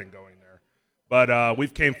considering going there. But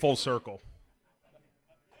we've came full circle.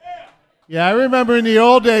 Yeah, I remember in the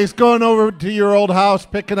old days going over to your old house,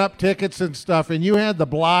 picking up tickets and stuff, and you had the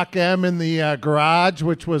Block M in the garage,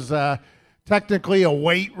 which was technically a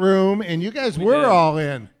weight room, and you guys were all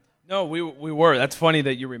in. No, we were. That's funny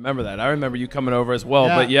that you remember that. I remember you coming over as well.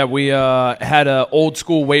 Yeah. But, yeah, we had an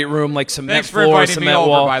old-school weight room, like cement floor, cement wall. Thanks for inviting me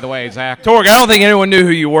over, by the way, Zach. Torg, I don't think anyone knew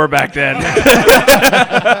who you were back then.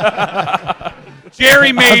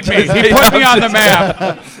 Jerry made me. He put me on the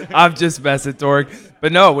map. I'm just messing, Torg.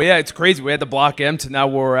 But, no, it's crazy. We had the Block M to now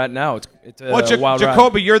where we're at now. It's a wild ride.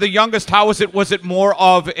 Jacoby, you're the youngest. How was it? Was it more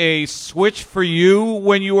of a switch for you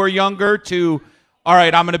when you were younger to – all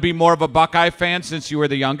right, I'm going to be more of a Buckeye fan since you were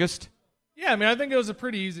the youngest? Yeah, I mean, I think it was a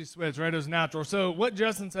pretty easy switch, right? It was natural. So what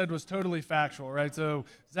Justin said was totally factual, right? So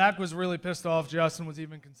Zach was really pissed off. Justin was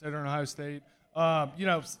even considering Ohio State.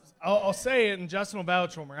 I'll say it, and Justin will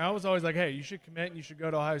vouch for me. I was always like, hey, you should commit and you should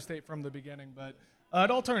go to Ohio State from the beginning. But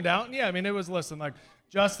it all turned out. And, yeah, I mean, it was, like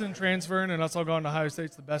Justin transferring and us all going to Ohio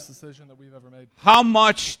State's the best decision that we've ever made. How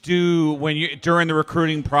much during the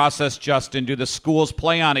recruiting process, Justin, do the schools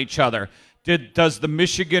play on each other? Does the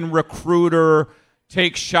Michigan recruiter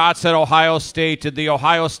take shots at Ohio State? Did the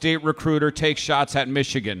Ohio State recruiter take shots at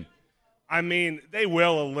Michigan? I mean, they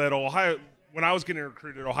will a little. When I was getting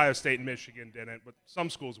recruited, Ohio State and Michigan didn't, but some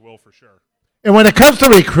schools will for sure. And when it comes to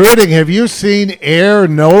recruiting, have you seen Air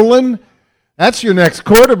Nolan? That's your next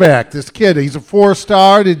quarterback. This kid, he's a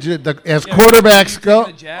 4-star. As quarterbacks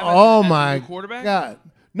go, oh my God.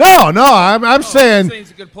 No, I'm saying,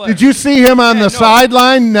 did you see him on the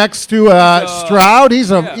sideline next to Stroud? He's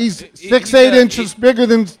 6'8" inches bigger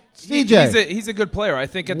than CJ. He's a good player. I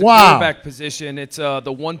think at the Wow. quarterback position, it's the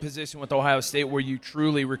one position with Ohio State where you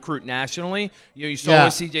truly recruit nationally. You saw Yeah.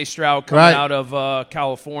 with C.J. Stroud coming Right. out of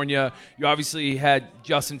California. You obviously had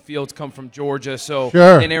Justin Fields come from Georgia, Sure.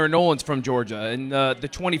 and Aaron Nolan's from Georgia. And the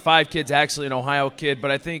 25 kid's actually an Ohio kid.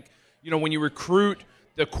 But I think, when you recruit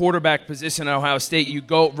the quarterback position at Ohio State,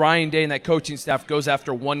 Ryan Day and that coaching staff goes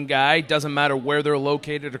after one guy. Doesn't matter where they're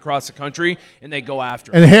located across the country, and they go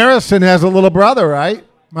after him. And Harrison has a little brother, right,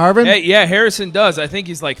 Marvin? Hey, yeah, Harrison does. I think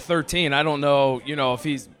he's like 13. I don't know, if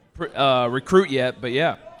he's recruit yet, but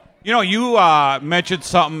yeah. You mentioned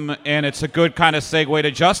something, and it's a good kind of segue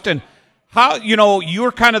to Justin. How, you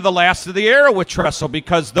were kind of the last of the era with Tressel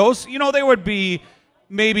because those, they would be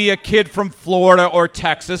maybe a kid from Florida or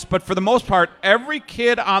Texas, but for the most part, every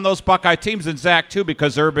kid on those Buckeye teams, and Zach too,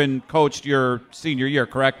 because Urban coached your senior year,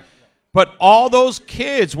 correct? But all those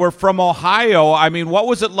kids were from Ohio. I mean, what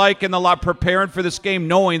was it like in the lot preparing for this game,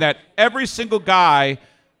 knowing that every single guy,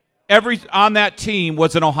 on that team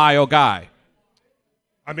was an Ohio guy?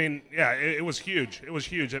 I mean, yeah, it was huge. It was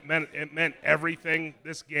huge. It meant everything.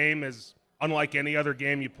 This game is unlike any other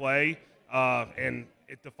game you play, and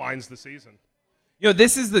it defines the season.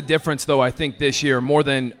 This is the difference, though, I think, this year more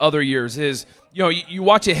than other years is, you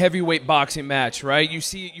watch a heavyweight boxing match, right?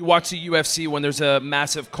 You watch the UFC when there's a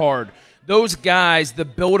massive card. Those guys, the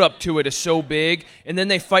build-up to it is so big, and then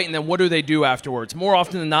they fight, and then what do they do afterwards? More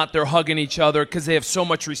often than not, they're hugging each other because they have so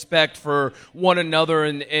much respect for one another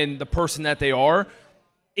and the person that they are.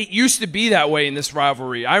 It used to be that way in this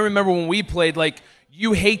rivalry. I remember when we played,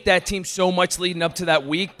 you hate that team so much leading up to that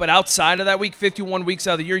week, but outside of that week, 51 weeks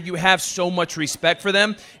out of the year, you have so much respect for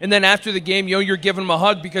them. And then after the game, you're giving them a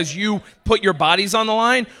hug because you put your bodies on the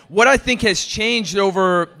line. What I think has changed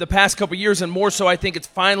over the past couple of years, and more so I think it's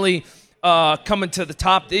finally coming to the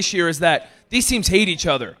top this year, is that these teams hate each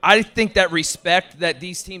other. I think that respect that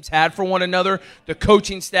these teams had for one another, the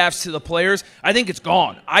coaching staffs to the players, I think it's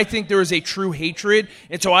gone. I think there is a true hatred,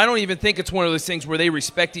 and so I don't even think it's one of those things where they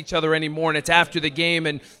respect each other anymore, and it's after the game,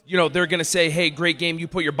 and they're going to say, hey, great game, you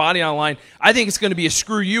put your body on the line. I think it's going to be a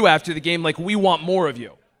screw you after the game, like we want more of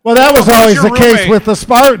you. Well, that was always the case with the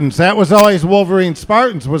Spartans. That was always Wolverine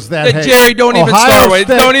Spartans was that. Hey, Jerry, don't even start with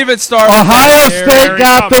Ohio State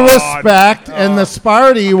got the respect, Oh. and the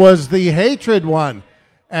Sparty was the hatred one.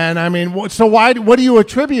 And, I mean, so what do you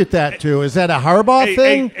attribute that to? Is that a Harbaugh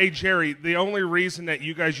thing? Hey, Jerry, the only reason that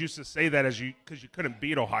you guys used to say that is because you couldn't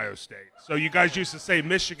beat Ohio State. So you guys used to say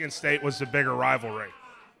Michigan State was the bigger rivalry.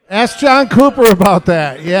 Ask John Cooper about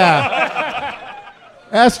that, yeah.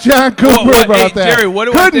 Ask John Cooper about that. Jerry, what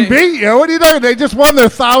do Couldn't beat you. What are you talking? They just won their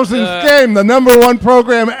 1000th game, the #1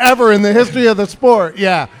 program ever in the history of the sport.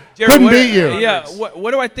 Yeah, Jerry, couldn't beat you. Yeah,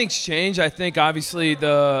 what do I think's changed? I think obviously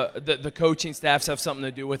the coaching staffs have something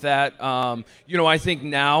to do with that. I think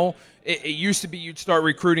now it used to be you'd start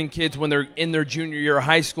recruiting kids when they're in their junior year of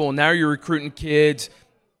high school, and now you're recruiting kids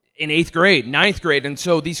in 8th grade, 9th grade. And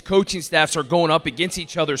so these coaching staffs are going up against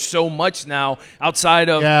each other so much now outside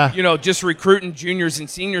of, just recruiting juniors and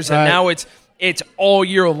seniors. Right. And now it's all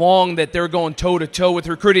year long that they're going toe-to-toe with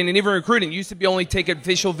recruiting. And even recruiting used to be only taking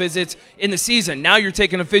official visits in the season. Now you're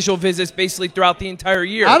taking official visits basically throughout the entire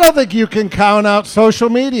year. I don't think you can count out social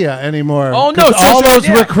media anymore. Oh, no. 'Cause all those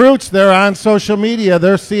recruits, they're on social media.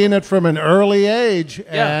 They're seeing it from an early age.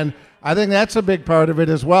 Yeah. And I think that's a big part of it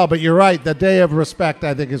as well. But you're right. The day of respect,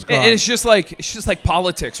 I think, is gone. And it's just like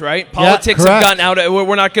politics, right? Politics have correct. gotten out of.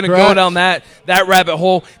 We're not going to go Correct. down that rabbit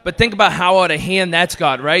hole. But think about how out of hand that's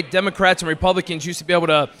got, right? Democrats and Republicans used to be able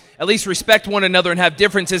to at least respect one another and have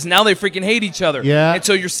differences. Now they freaking hate each other. Yeah. And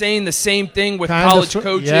so you're saying the same thing with Kinda college so-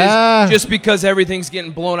 coaches, yeah. just because everything's getting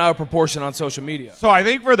blown out of proportion on social media. So I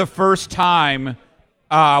think for the first time,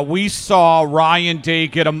 we saw Ryan Day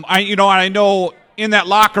get him. I know in that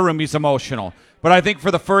locker room he's emotional. But I think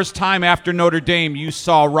for the first time after Notre Dame, you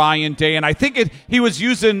saw Ryan Day, and I think he was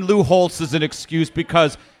using Lou Holtz as an excuse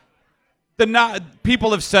because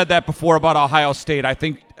people have said that before about Ohio State. I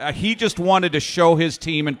think he just wanted to show his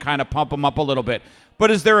team and kind of pump them up a little bit.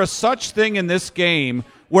 But is there a such thing in this game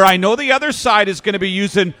where I know the other side is going to be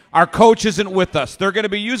using our coach isn't with us? They're going to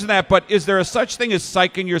be using that, but is there a such thing as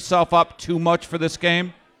psyching yourself up too much for this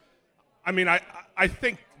game? I mean, I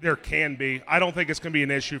think there can be. I don't think it's going to be an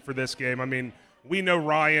issue for this game. I mean, we know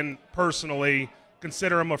Ryan personally,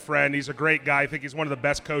 consider him a friend. He's a great guy. I think he's one of the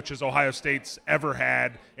best coaches Ohio State's ever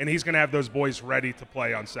had, and he's going to have those boys ready to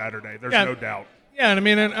play on Saturday. There's no doubt. Yeah, and I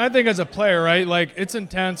mean, and I think as a player, right, it's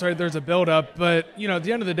intense, right? There's a build-up, but, at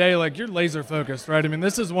the end of the day, you're laser-focused, right? I mean,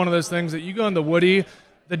 this is one of those things that you go in the Woody,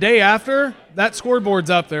 the day after, that scoreboard's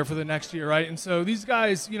up there for the next year, right? And so these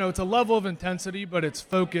guys, it's a level of intensity, but it's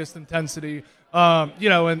focused intensity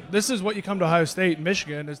And this is what you come to Ohio State and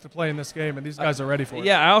Michigan is to play in this game, and these guys are ready for it.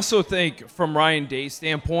 Yeah, I also think from Ryan Day's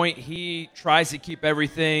standpoint, he tries to keep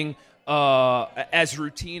everything as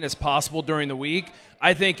routine as possible during the week.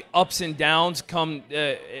 I think ups and downs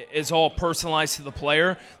is all personalized to the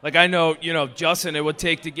player. Like I know, Justin, it would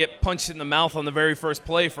take to get punched in the mouth on the very first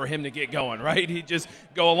play for him to get going, right? He'd just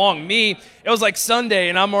go along. Me, it was like Sunday,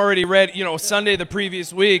 and I'm already ready. Sunday the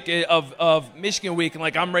previous week of Michigan week, and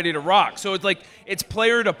like I'm ready to rock. So it's like it's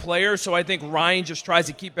player to player. So I think Ryan just tries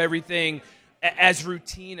to keep everything as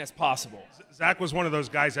routine as possible. Zach was one of those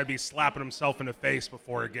guys that'd be slapping himself in the face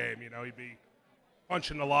before a game. He'd be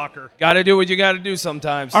punching the locker. Got to do what you got to do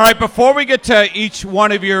sometimes. All right, before we get to each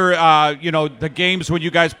one of your, the games when you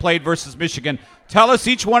guys played versus Michigan, tell us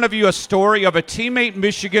each one of you a story of a teammate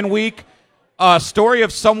Michigan week, a story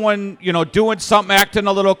of someone, doing something, acting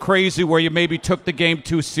a little crazy where you maybe took the game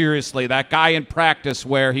too seriously, that guy in practice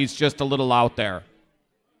where he's just a little out there.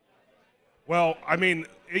 Well,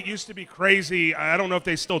 it used to be crazy. I don't know if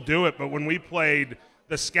they still do it, but when we played,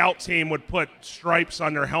 the scout team would put stripes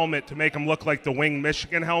on their helmet to make them look like the Wing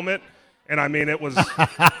Michigan helmet. And it was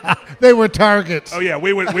they were targets. Oh yeah,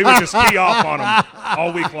 we would just tee off on them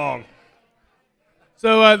all week long.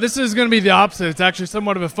 So this is going to be the opposite. It's actually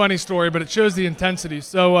somewhat of a funny story, but it shows the intensity.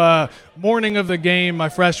 So morning of the game, my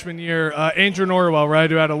freshman year, Andrew Norwell,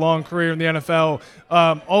 right, who had a long career in the NFL,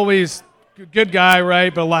 always good guy,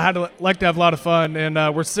 right, but like to have a lot of fun. And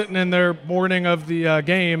we're sitting in there morning of the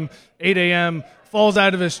game, 8 a.m., falls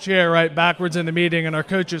out of his chair, right, backwards in the meeting, and our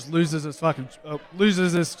coach just loses his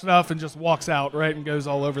stuff and just walks out, right, and goes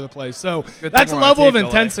all over the place. So that's a level of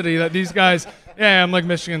intensity that these guys – yeah, I'm like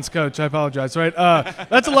Michigan's coach. I apologize, right?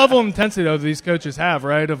 That's a level of intensity, though, that these coaches have,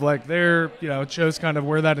 right, of like it shows kind of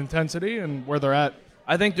where that intensity and where they're at.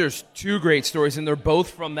 I think there's two great stories, and they're both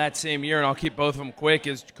from that same year, and I'll keep both of them quick,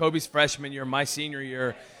 is Kobe's freshman year, my senior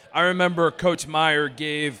year. I remember Coach Meyer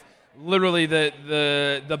gave – literally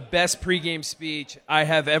the best pregame speech I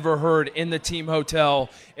have ever heard in the team hotel,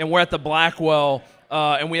 and we're at the Blackwell,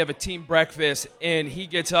 and we have a team breakfast, and he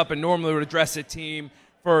gets up and normally would address the team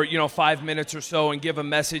for 5 minutes or so and give a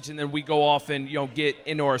message, and then we go off and get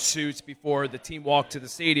into our suits before the team walked to the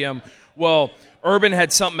stadium. Well, Urban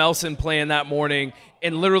had something else in plan that morning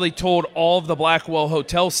and literally told all of the Blackwell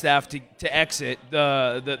hotel staff to exit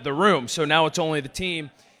the room. So now it's only the team.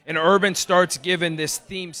 And Urban starts giving this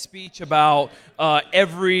themed speech about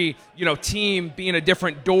every team being a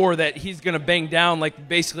different door that he's going to bang down, like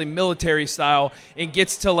basically military style, and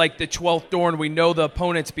gets to like the 12th door, and we know the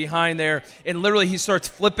opponent's behind there. And literally he starts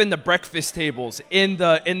flipping the breakfast tables in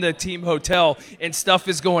the team hotel, and stuff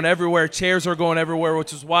is going everywhere. Chairs are going everywhere,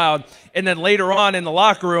 which is wild. And then later on in the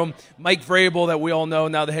locker room, Mike Vrabel, that we all know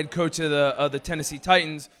now, the head coach of the Tennessee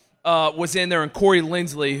Titans, was in there, and Corey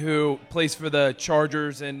Linsley, who plays for the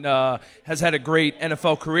Chargers and has had a great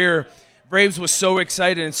NFL career. Braves was so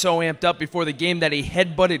excited and so amped up before the game that he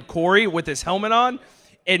headbutted Corey with his helmet on,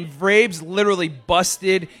 and Braves literally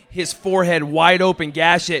busted his forehead wide open,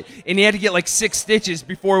 gashed it, and he had to get like 6 stitches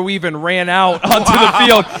before we even ran out onto the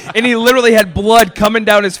field. And he literally had blood coming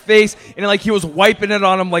down his face, and like he was wiping it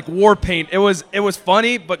on him like war paint. It was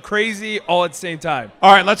funny but crazy all at the same time.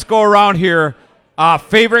 All right, let's go around here.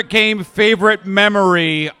 Favorite game, favorite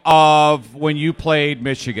memory of when you played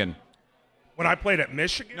Michigan? When I played at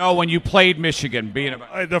Michigan? No, when you played Michigan.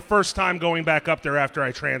 The first time going back up there after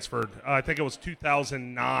I transferred. I think it was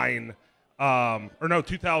 2009.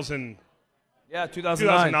 2000. Yeah,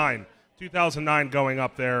 2009. 2009 going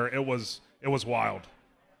up there. It was wild.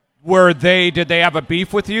 Did they have a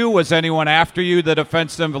beef with you? Was anyone after you, the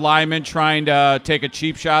defensive lineman, trying to take a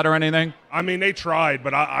cheap shot or anything? They tried,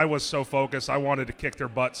 but I was so focused. I wanted to kick their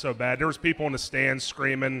butt so bad. There was people in the stands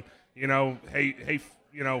screaming, hey,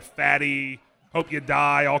 fatty, hope you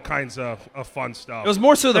die, all kinds of fun stuff. It was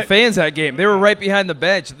more so the fans that game. They were right behind the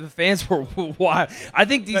bench. The fans were wild. I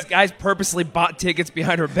think these guys purposely bought tickets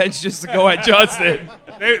behind our bench just to go at Justin.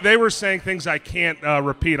 They were saying things I can't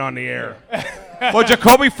repeat on the air. Well,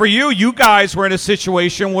 Jacoby, for you guys were in a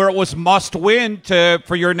situation where it was must win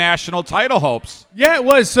for your national title hopes. Yeah, it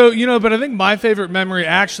was. So, but I think my favorite memory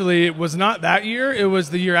actually was not that year. It was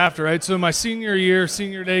the year after, right? So my senior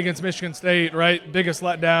day against Michigan State, right? Biggest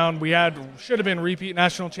letdown. Should have been repeat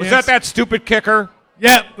national champs. Was that stupid kicker?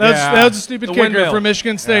 Yeah, that was a stupid kicker windmill for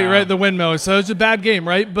Michigan State, right? The windmill. So it was a bad game,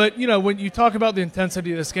 right? But, when you talk about the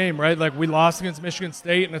intensity of this game, right? Like we lost against Michigan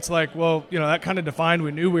State, and it's like, well, that kind of defined.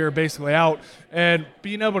 We knew we were basically out. And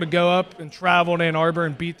being able to go up and travel to Ann Arbor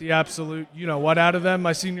and beat the absolute, out of them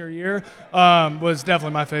my senior year was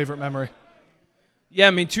definitely my favorite memory. Yeah,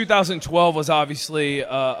 I mean, 2012 was obviously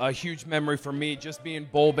a huge memory for me, just being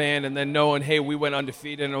bowl band and then knowing, hey, we went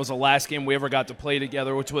undefeated, and it was the last game we ever got to play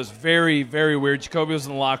together, which was very, very weird. Jacoby was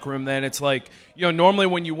in the locker room then. It's like, normally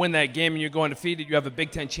when you win that game and you go undefeated, you have a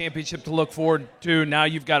Big Ten championship to look forward to. Now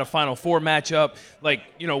you've got a Final Four matchup.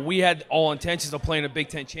 We had all intentions of playing a Big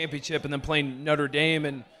Ten championship and then playing Notre Dame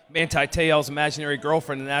and Manti Te'o's imaginary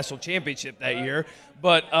girlfriend in the national championship that year.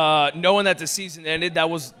 But knowing that the season ended,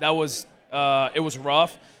 it was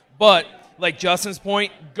rough. But like Justin's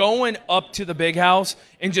point, going up to the big house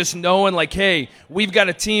and just knowing hey, we've got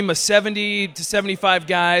a team of 70 to 75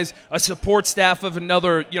 guys, a support staff of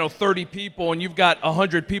another 30 people, and you've got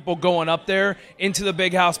 100 people going up there into the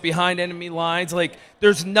big house behind enemy lines.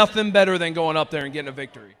 There's nothing better than going up there and getting a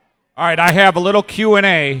victory. All right, I have a little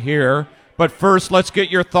Q&A here, but first let's get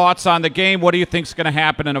your thoughts on the game. What do you think is going to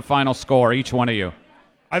happen in a final score, each one of you?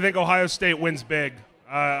 I think Ohio State wins big.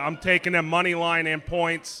 I'm taking them money line and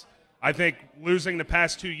points. I think losing the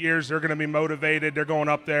past 2 years, they're going to be motivated. They're going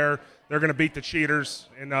up there. They're going to beat the cheaters,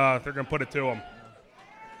 and they're going to put it to them.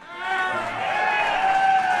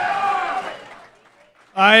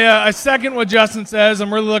 I second what Justin says.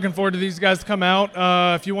 I'm really looking forward to these guys to come out.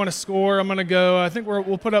 If you want to score, I'm going to go. I think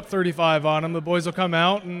we'll put up 35 on them. The boys will come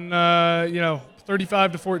out and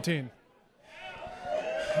 35-14.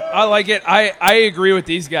 I like it. I agree with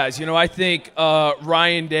these guys. I think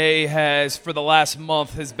Ryan Day has, for the last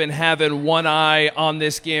month, has been having one eye on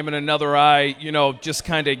this game and another eye, just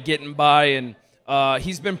kind of getting by. And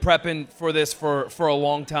he's been prepping for this for a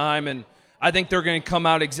long time. And I think they're going to come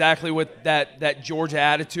out exactly with that Georgia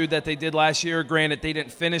attitude that they did last year. Granted, they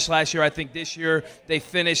didn't finish last year. I think this year they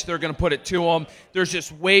finished. They're going to put it to them. There's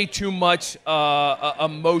just way too much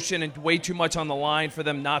emotion and way too much on the line for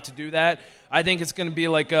them not to do that. I think it's going to be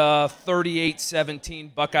like a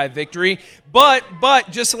 38-17 Buckeye victory. But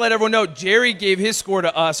just to let everyone know, Jerry gave his score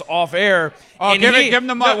to us off air. Oh, give him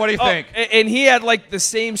the mic. What do you think? And he had the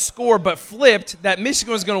same score but flipped that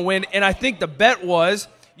Michigan was going to win. And I think the bet was,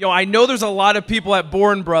 I know there's a lot of people at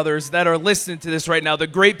Boren Brothers that are listening to this right now. The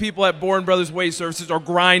great people at Boren Brothers Wage Services are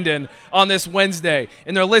grinding on this Wednesday,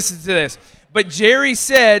 and they're listening to this. But Jerry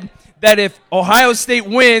said that if Ohio State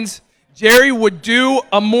wins, Jerry would do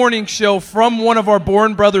a morning show from one of our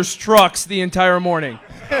Boren Brothers trucks the entire morning.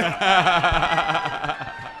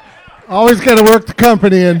 Always got to work the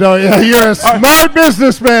company in, don't you? You're a smart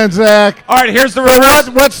businessman, Zach. All right, here's the reverse.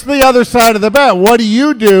 What's the other side of the bet? What do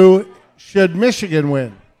you do should Michigan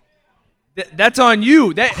win? That's on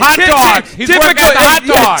you. Hot dogs. He's working at the hot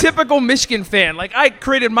dogs. Typical Michigan fan. I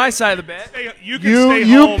created my side of the bet. You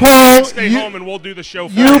can stay home and we'll do the show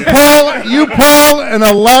for you. You pull an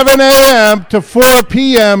 11 a.m. to 4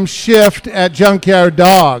 p.m. shift at Junkyard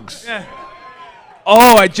Dogs. Yeah.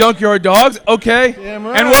 Oh, at Junkyard Dogs? Okay. Damn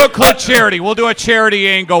right. And we'll include charity. We'll do a charity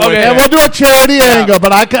angle with it. Yeah, we'll do a charity angle,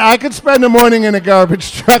 but I could spend the morning in a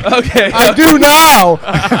garbage truck. Okay. I do now.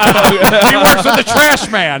 He works with the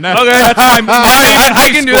trash man. Okay. That's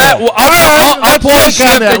I can do that. Well, I'll pull a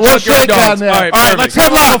shift at Junkyard Dogs. All right, let's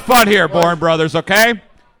have a little fun here, Boren Brothers, okay?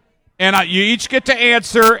 And you each get to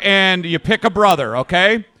answer, and you pick a brother,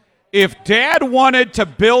 okay? If Dad wanted to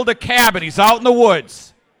build a cabin, he's out in the woods.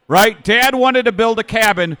 Right? Dad wanted to build a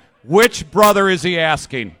cabin. Which brother is he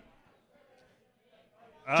asking?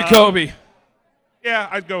 Jacoby. Yeah,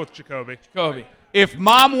 I'd go with Jacoby. If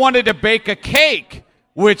Mom wanted to bake a cake,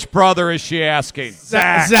 which brother is she asking?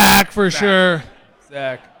 Zach for sure.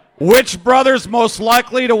 Zach. Which brother's most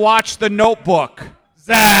likely to watch The Notebook?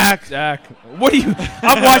 Zach. What are you?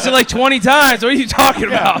 I've watched it 20 times. What are you talking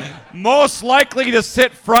about? Most likely to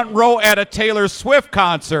sit front row at a Taylor Swift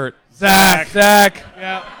concert? Zach.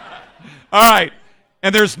 Yeah. All right.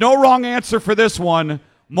 And there's no wrong answer for this one.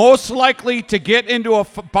 Most likely to get into a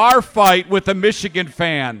bar fight with a Michigan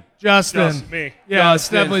fan? Justin. Just me. Yeah, it's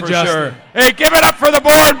definitely Justin. Sure. Hey, give it up for the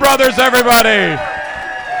Boren Brothers, everybody.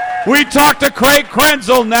 We talk to Craig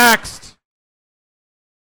Krenzel next.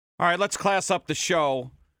 All right, let's class up the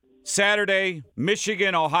show. Saturday,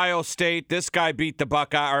 Michigan, Ohio State. This guy beat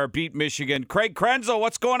beat Michigan. Craig Krenzel,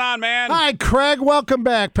 what's going on, man? Hi, Craig. Welcome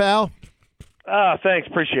back, pal. Thanks.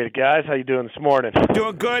 Appreciate it, guys. How you doing this morning?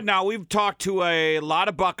 Doing good. Now, we've talked to a lot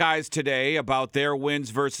of Buckeyes today about their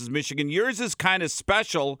wins versus Michigan. Yours is kind of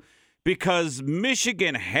special because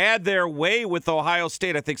Michigan had their way with Ohio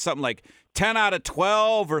State. I think something like 10 out of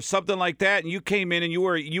 12 or something like that, and you came in and you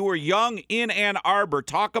were young in Ann Arbor.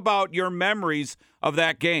 Talk about your memories of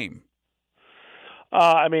that game.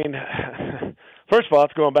 First of all,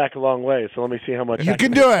 it's going back a long way, so let me see how much you I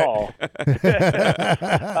can do recall. it.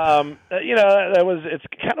 It's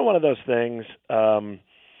kind of one of those things.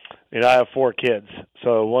 I have 4 kids.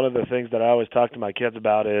 So one of the things that I always talk to my kids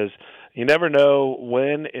about is you never know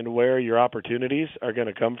when and where your opportunities are going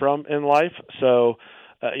to come from in life. So,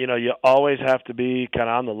 you always have to be kind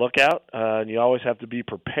of on the lookout, and you always have to be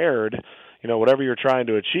prepared. Whatever you're trying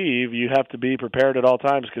to achieve, you have to be prepared at all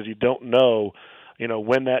times because you don't know,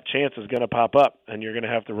 when that chance is going to pop up, and you're going to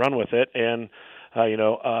have to run with it. And,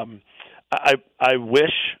 I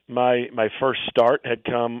wish my first start had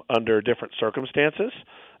come under different circumstances,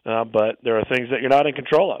 but there are things that you're not in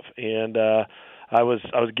control of. And I was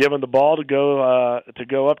given the ball to go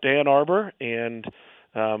up to Ann Arbor, and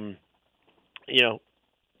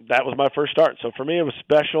that was my first start. So for me, it was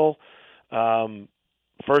special.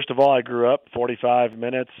 First of all, I grew up 45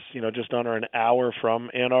 minutes, just under an hour from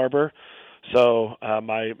Ann Arbor. So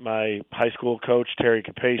my high school coach, Terry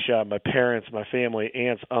Capescia, my parents, my family,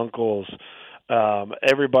 aunts, uncles,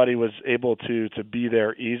 everybody was able to be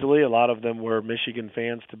there easily. A lot of them were Michigan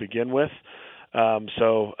fans to begin with.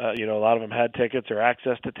 So a lot of them had tickets or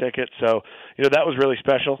access to tickets. So, that was really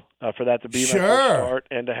special for that to be my first start,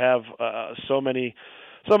 and to have so many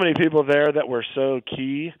people there that were so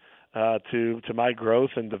key to my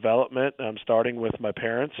growth and development, starting with my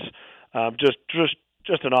parents.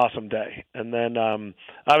 Just an awesome day. And then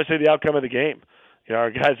obviously the outcome of the game. Our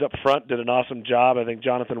guys up front did an awesome job. I think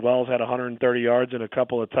Jonathan Wells had 130 yards and a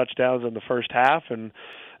couple of touchdowns in the first half, and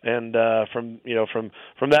from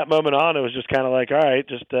that moment on, it was just kind of like, all right,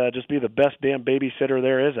 just be the best damn babysitter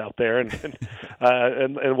there is out there, and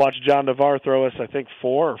watch John Navarre throw us, I think,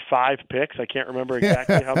 4 or 5 picks. I can't remember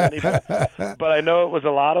exactly how many, but I know it was a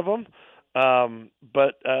lot of them.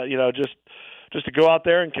 Just to go out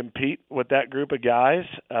there and compete with that group of guys,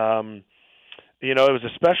 it was a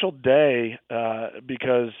special day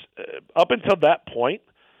because up until that point,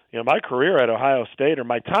 my career at Ohio State, or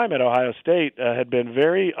my time at Ohio State, had been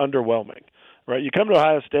very underwhelming. Right? You come to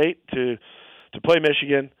Ohio State to play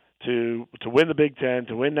Michigan, to win the Big Ten,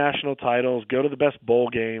 to win national titles, go to the best bowl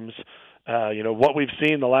games. What we've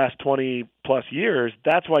seen the last 20 plus years.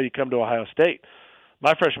 That's why you come to Ohio State.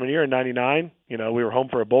 My freshman year in '99, we were home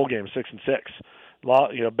for a bowl game, 6-6.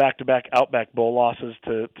 Back-to-back Outback Bowl losses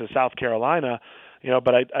to South Carolina.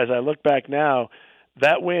 But as I look back now,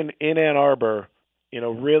 that win in Ann Arbor,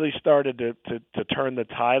 really started to turn the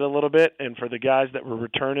tide a little bit. And for the guys that were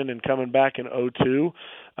returning and coming back in 2002,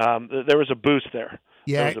 there was a boost there.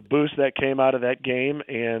 Yeah. There was a boost that came out of that game,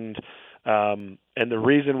 and the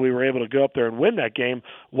reason we were able to go up there and win that game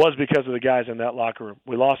was because of the guys in that locker room.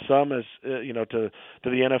 We lost some to the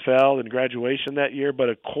NFL and graduation that year, but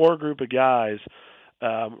a core group of guys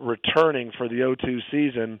returning for the 2002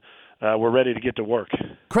 season were ready to get to work.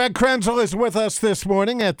 Craig Krenzel is with us this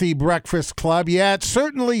morning at the Breakfast Club. Yeah, it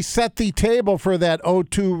certainly set the table for that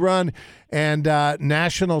 2002 run and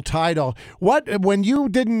national title. When you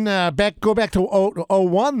didn't go back to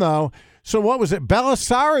 2001, though, so what was it?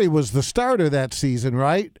 Belisari was the starter that season,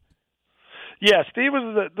 right? Yeah, Steve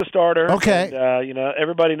was the starter. Okay. And,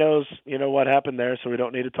 everybody knows, what happened there, so we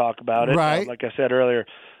don't need to talk about it. Right. Like I said earlier,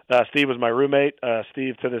 Steve was my roommate.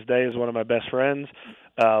 Steve, to this day, is one of my best friends.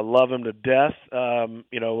 Love him to death.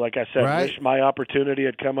 Like I said, right. Wish my opportunity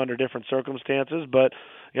had come under different circumstances, but,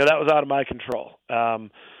 that was out of my control.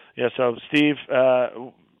 So Steve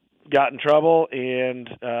got in trouble and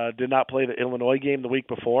did not play the Illinois game the week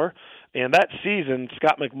before. And that season,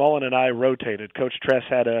 Scott McMullen and I rotated. Coach Tress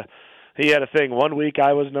had a thing. 1 week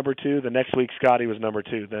I was number 2. The next week Scotty was number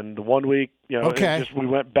 2. Then the 1 week, we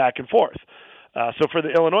went back and forth. So for the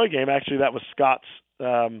Illinois game, actually that was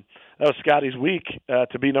Scotty's week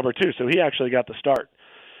to be number 2. So he actually got the start.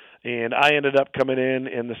 And I ended up coming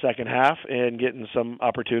in the second half and getting some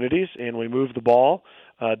opportunities, and we moved the ball,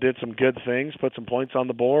 did some good things, put some points on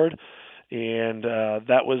the board, and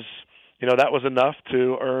that was enough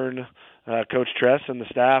to earn Coach Tress and the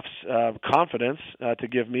staff's confidence to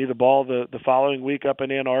give me the ball the following week up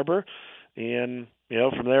in Ann Arbor, and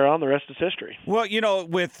from there on, the rest is history. Well,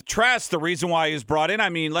 with Tress, the reason why he was brought in,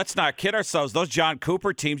 let's not kid ourselves. Those John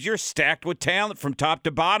Cooper teams, you're stacked with talent from top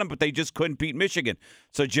to bottom, but they just couldn't beat Michigan.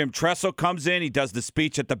 So Jim Tressel comes in, he does the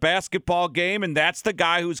speech at the basketball game, and that's the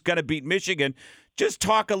guy who's going to beat Michigan. Just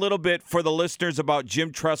talk a little bit for the listeners about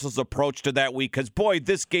Jim Tressel's approach to that week, because, boy,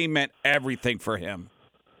 this game meant everything for him.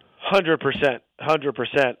 100%.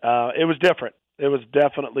 It was different. It was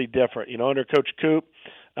definitely different. Under Coach Coop,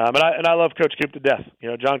 and I love Coach Coop to death.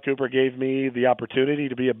 John Cooper gave me the opportunity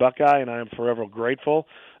to be a Buckeye, and I am forever grateful.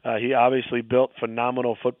 He obviously built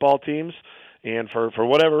phenomenal football teams, and for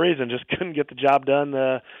whatever reason, just couldn't get the job done.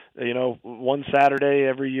 One Saturday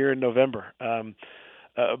every year in November.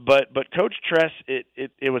 But Coach Tress,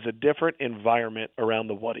 it was a different environment around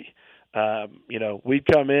the Woody. We'd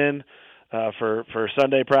come in for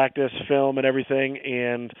Sunday practice, film, and everything,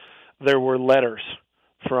 and there were letters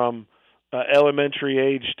from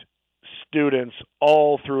elementary-aged students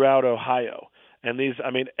all throughout Ohio. And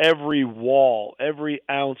every wall, every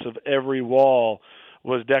ounce of every wall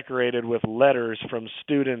was decorated with letters from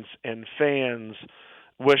students and fans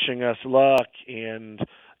wishing us luck, and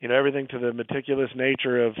everything to the meticulous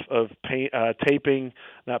nature of taping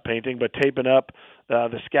up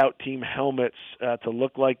the scout team helmets to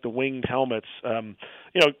look like the winged helmets.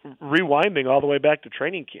 Rewinding all the way back to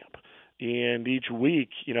training camp, and each week,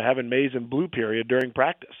 having maize and blue period during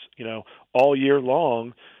practice. All year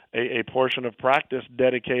long, a portion of practice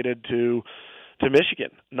dedicated to Michigan,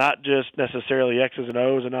 not just necessarily X's and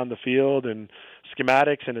O's and on the field and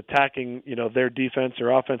schematics and attacking, their defense or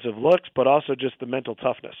offensive looks, but also just the mental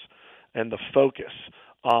toughness and the focus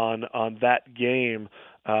on that game.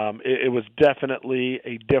 It was definitely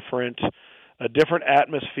a different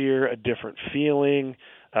atmosphere, a different feeling.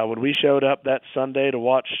 When we showed up that Sunday to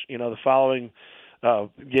watch, the following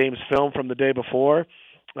games film from the day before,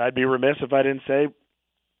 I'd be remiss if I didn't say,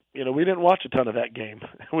 we didn't watch a ton of that game.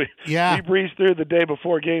 We breezed through the day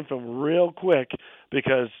before game film real quick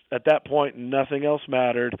because at that point nothing else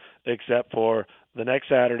mattered except for the next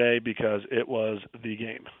Saturday because it was the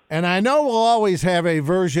game. And I know we'll always have a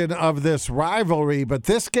version of this rivalry, but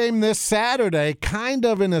this game this Saturday, kind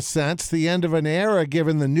of in a sense, the end of an era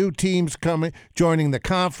given the new teams joining the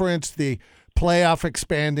conference, the playoff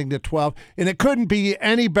expanding to 12. And it couldn't be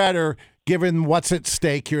any better given what's at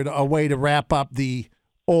stake here, a way to wrap up the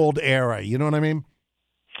old era. You know what I mean?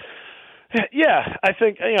 Yeah, I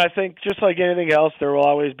think just like anything else, there will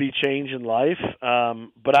always be change in life.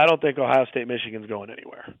 But I don't think Ohio State Michigan's going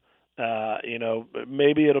anywhere.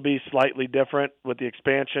 Maybe it'll be slightly different with the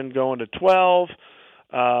expansion going to 12.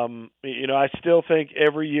 I still think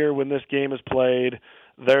every year when this game is played,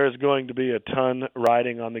 there's going to be a ton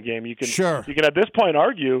riding on the game. You can at this point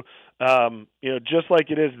argue, just like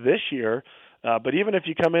it is this year. But even if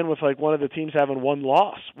you come in with like one of the teams having one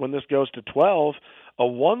loss when this goes to 12, a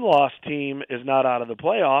one-loss team is not out of the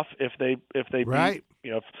playoff if they beat,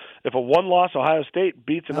 if a one-loss Ohio State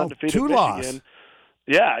beats an undefeated Michigan.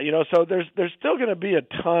 Yeah, so there's still going to be a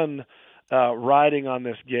ton riding on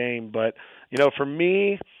this game, but for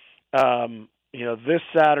me, this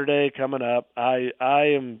Saturday coming up, I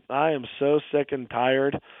am so sick and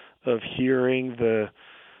tired of hearing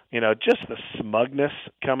just the smugness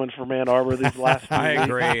coming from Ann Arbor these last few I weeks.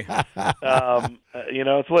 agree.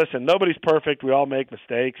 Listen, nobody's perfect. We all make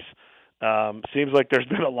mistakes. Seems like there's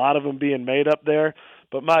been a lot of them being made up there.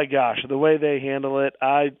 But my gosh, the way they handle it,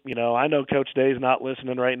 I know Coach Day's not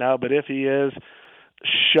listening right now, but if he is,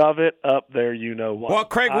 shove it up there, what. Well,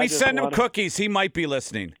 Craig, we send him cookies. He might be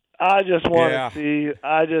listening. I just want to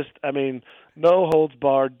see, no holds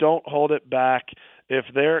barred. Don't hold it back. If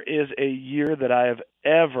there is a year that I have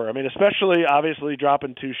ever, especially obviously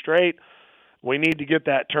dropping 2 straight, we need to get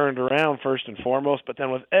that turned around first and foremost. But then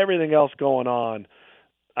with everything else going on,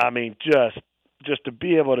 just to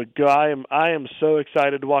be able to go, I am so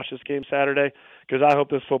excited to watch this game Saturday because I hope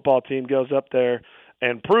this football team goes up there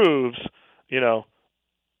and proves,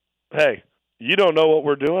 hey, you don't know what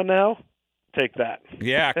we're doing now? Take that.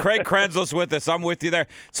 Yeah, Craig Krenzel's with us. I'm with you there.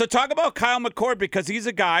 So talk about Kyle McCord because he's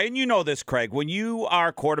a guy, and you know this, Craig, when you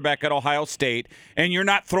are quarterback at Ohio State and you're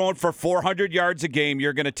not throwing for 400 yards a game,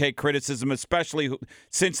 you're going to take criticism, especially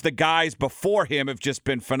since the guys before him have just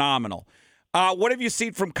been phenomenal. What have you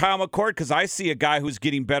seen from Kyle McCord? Because I see a guy who's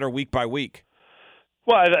getting better week by week.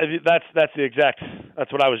 Well, that's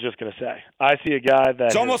what I was just going to say. I see a guy that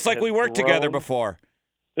it's almost like we worked together before.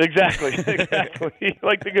 Exactly.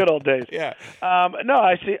 Like the good old days. Yeah. No,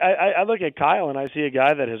 I look at Kyle and I see a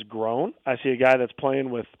guy that has grown. I see a guy that's playing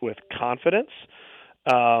with confidence.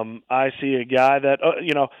 I see a guy that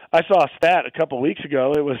I saw a stat a couple weeks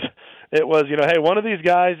ago. It was hey, one of these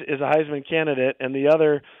guys is a Heisman candidate and the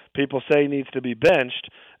other people say needs to be benched,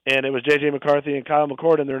 and it was J.J. McCarthy and Kyle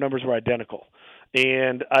McCord, and their numbers were identical.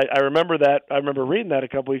 And I remember that. I remember reading that a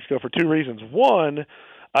couple weeks ago for 2 reasons. One,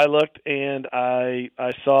 I looked and I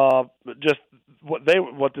saw just what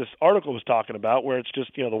this article was talking about, where it's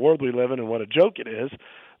just the world we live in and what a joke it is,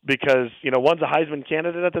 because one's a Heisman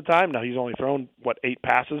candidate at the time. Now he's only thrown 8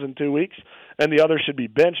 passes in 2 weeks, and the other should be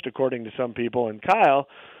benched according to some people. And Kyle.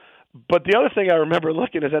 But the other thing I remember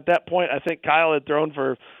looking is at that point I think Kyle had thrown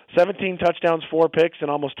for 17 touchdowns, 4 picks, and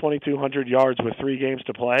almost 2,200 yards with 3 games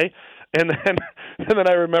to play. And then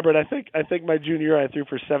I remembered. I think my junior year I threw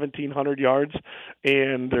for 1,700 yards,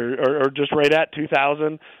 and or just right at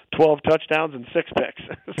 2,000, 12 touchdowns and 6 picks.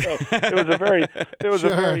 So it was a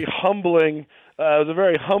very humbling. It was a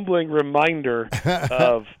very humbling reminder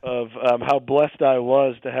of how blessed I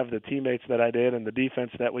was to have the teammates that I did and the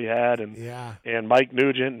defense that we had, and Mike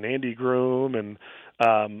Nugent and Andy Groom, and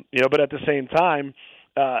But at the same time,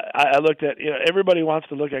 I looked at everybody wants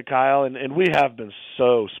to look at Kyle, and we have been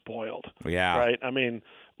so spoiled. Yeah. Right. I mean,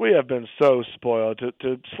 we have been so spoiled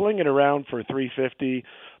to sling it around for 350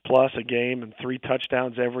 plus a game and 3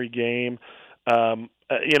 touchdowns every game.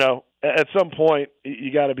 At some point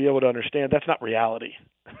you got to be able to understand that's not reality.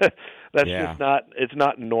 That's just not. It's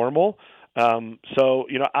not normal. So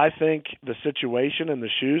I think the situation and the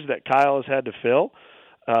shoes that Kyle has had to fill,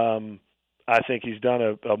 I think he's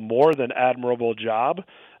done a more than admirable job.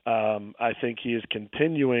 I think he is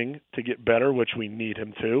continuing to get better, which we need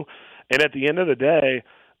him to. And at the end of the day,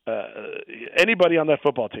 anybody on that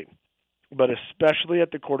football team, but especially at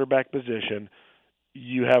the quarterback position,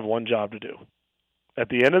 you have one job to do. At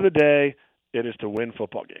the end of the day, it is to win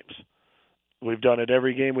football games. We've done it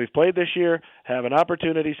every game we've played this year, have an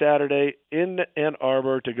opportunity Saturday in Ann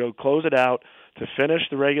Arbor to go close it out, to finish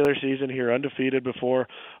the regular season here undefeated before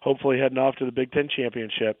hopefully heading off to the Big Ten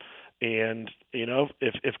championship. And,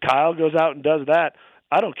 if Kyle goes out and does that,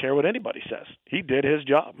 I don't care what anybody says. He did his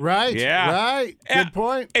job. Right. Yeah. Right. Good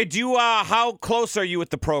point. Hey, how close are you with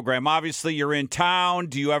the program? Obviously, you're in town.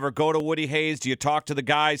 Do you ever go to Woody Hayes? Do you talk to the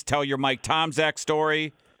guys, tell your Mike Tomczak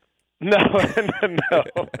story? No.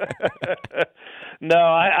 No,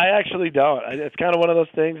 I actually don't. It's kind of one of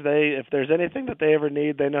those things. If there's anything that they ever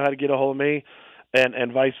need, they know how to get a hold of me,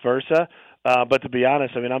 and vice versa. But to be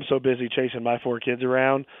honest, I'm so busy chasing my 4 kids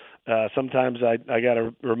around. Sometimes I got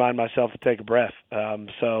to remind myself to take a breath.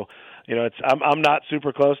 So I'm not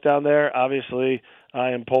super close down there. Obviously,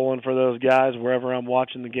 I am pulling for those guys wherever I'm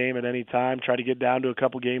watching the game at any time. Try to get down to a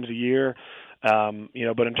couple games a year.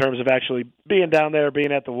 But in terms of actually being down there,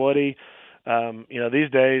 being at the Woody,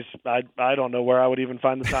 these days I don't know where I would even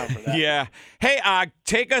find the time for that. Yeah. Hey,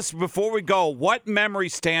 take us before we go. What memory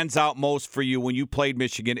stands out most for you when you played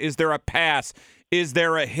Michigan? Is there a pass? Is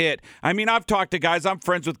there a hit? I've talked to guys. I'm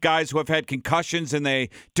friends with guys who have had concussions, and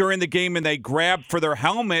during the game and they grab for their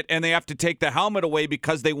helmet and they have to take the helmet away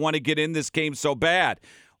because they want to get in this game so bad.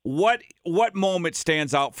 What moment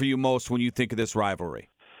stands out for you most when you think of this rivalry?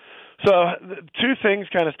 So 2 things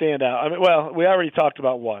kind of stand out. We already talked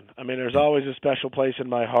about one. There's always a special place in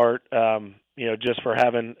my heart, just for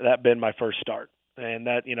having that been my first start. And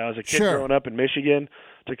that, as a kid growing up in Michigan,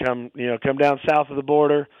 to come down south of the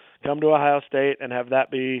border, come to Ohio State and have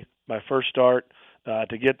that be my first start,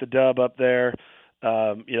 to get the dub up there,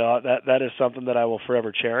 that is something that I will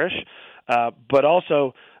forever cherish. But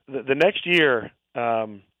also the next year,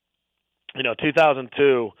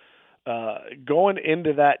 2002, going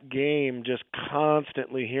into that game, just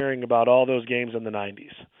constantly hearing about all those games in the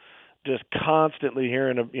 90s, just constantly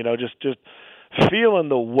hearing, just feeling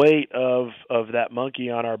the weight of that monkey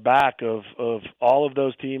on our back of all of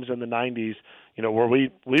those teams in the 90s, where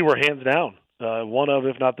we were hands down one of,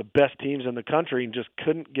 if not the best teams in the country, and just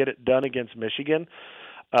couldn't get it done against Michigan.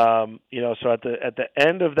 So at the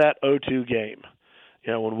end of that 0-2 game,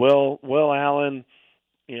 when Will Allen,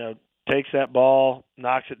 takes that ball,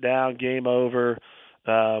 knocks it down, game over.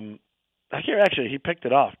 He picked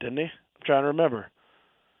it off, didn't he? I'm trying to remember.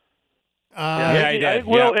 He did. I think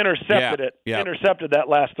Will intercepted it. Yep. Intercepted that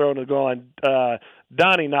last throw to the goal line.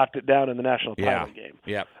 Donnie knocked it down in the national title game.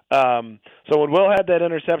 Yep. So when Will had that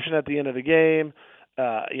interception at the end of the game,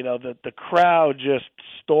 the crowd just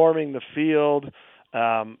storming the field.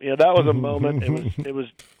 That was a moment.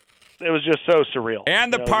 It was just so surreal.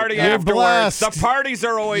 And the party You're afterwards. blessed. The parties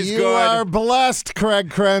are always You good. are blessed, Craig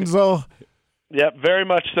Krenzel. Yep, very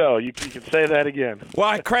much so. You can say that again.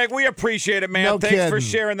 Well, Craig, we appreciate it, man. No Thanks for kidding.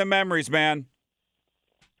 sharing the memories, man.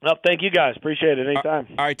 Well, thank you guys. Appreciate it anytime.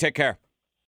 All right, take care.